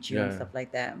you and reach you and Yeah. stuff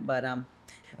like that. But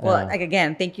well, Yeah. like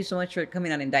again, thank you so much for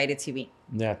coming on Indicted TV.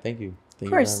 Yeah, thank you. Of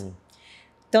course.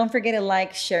 Don't forget to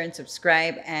like, share, and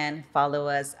subscribe, and follow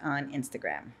us on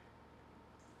Instagram.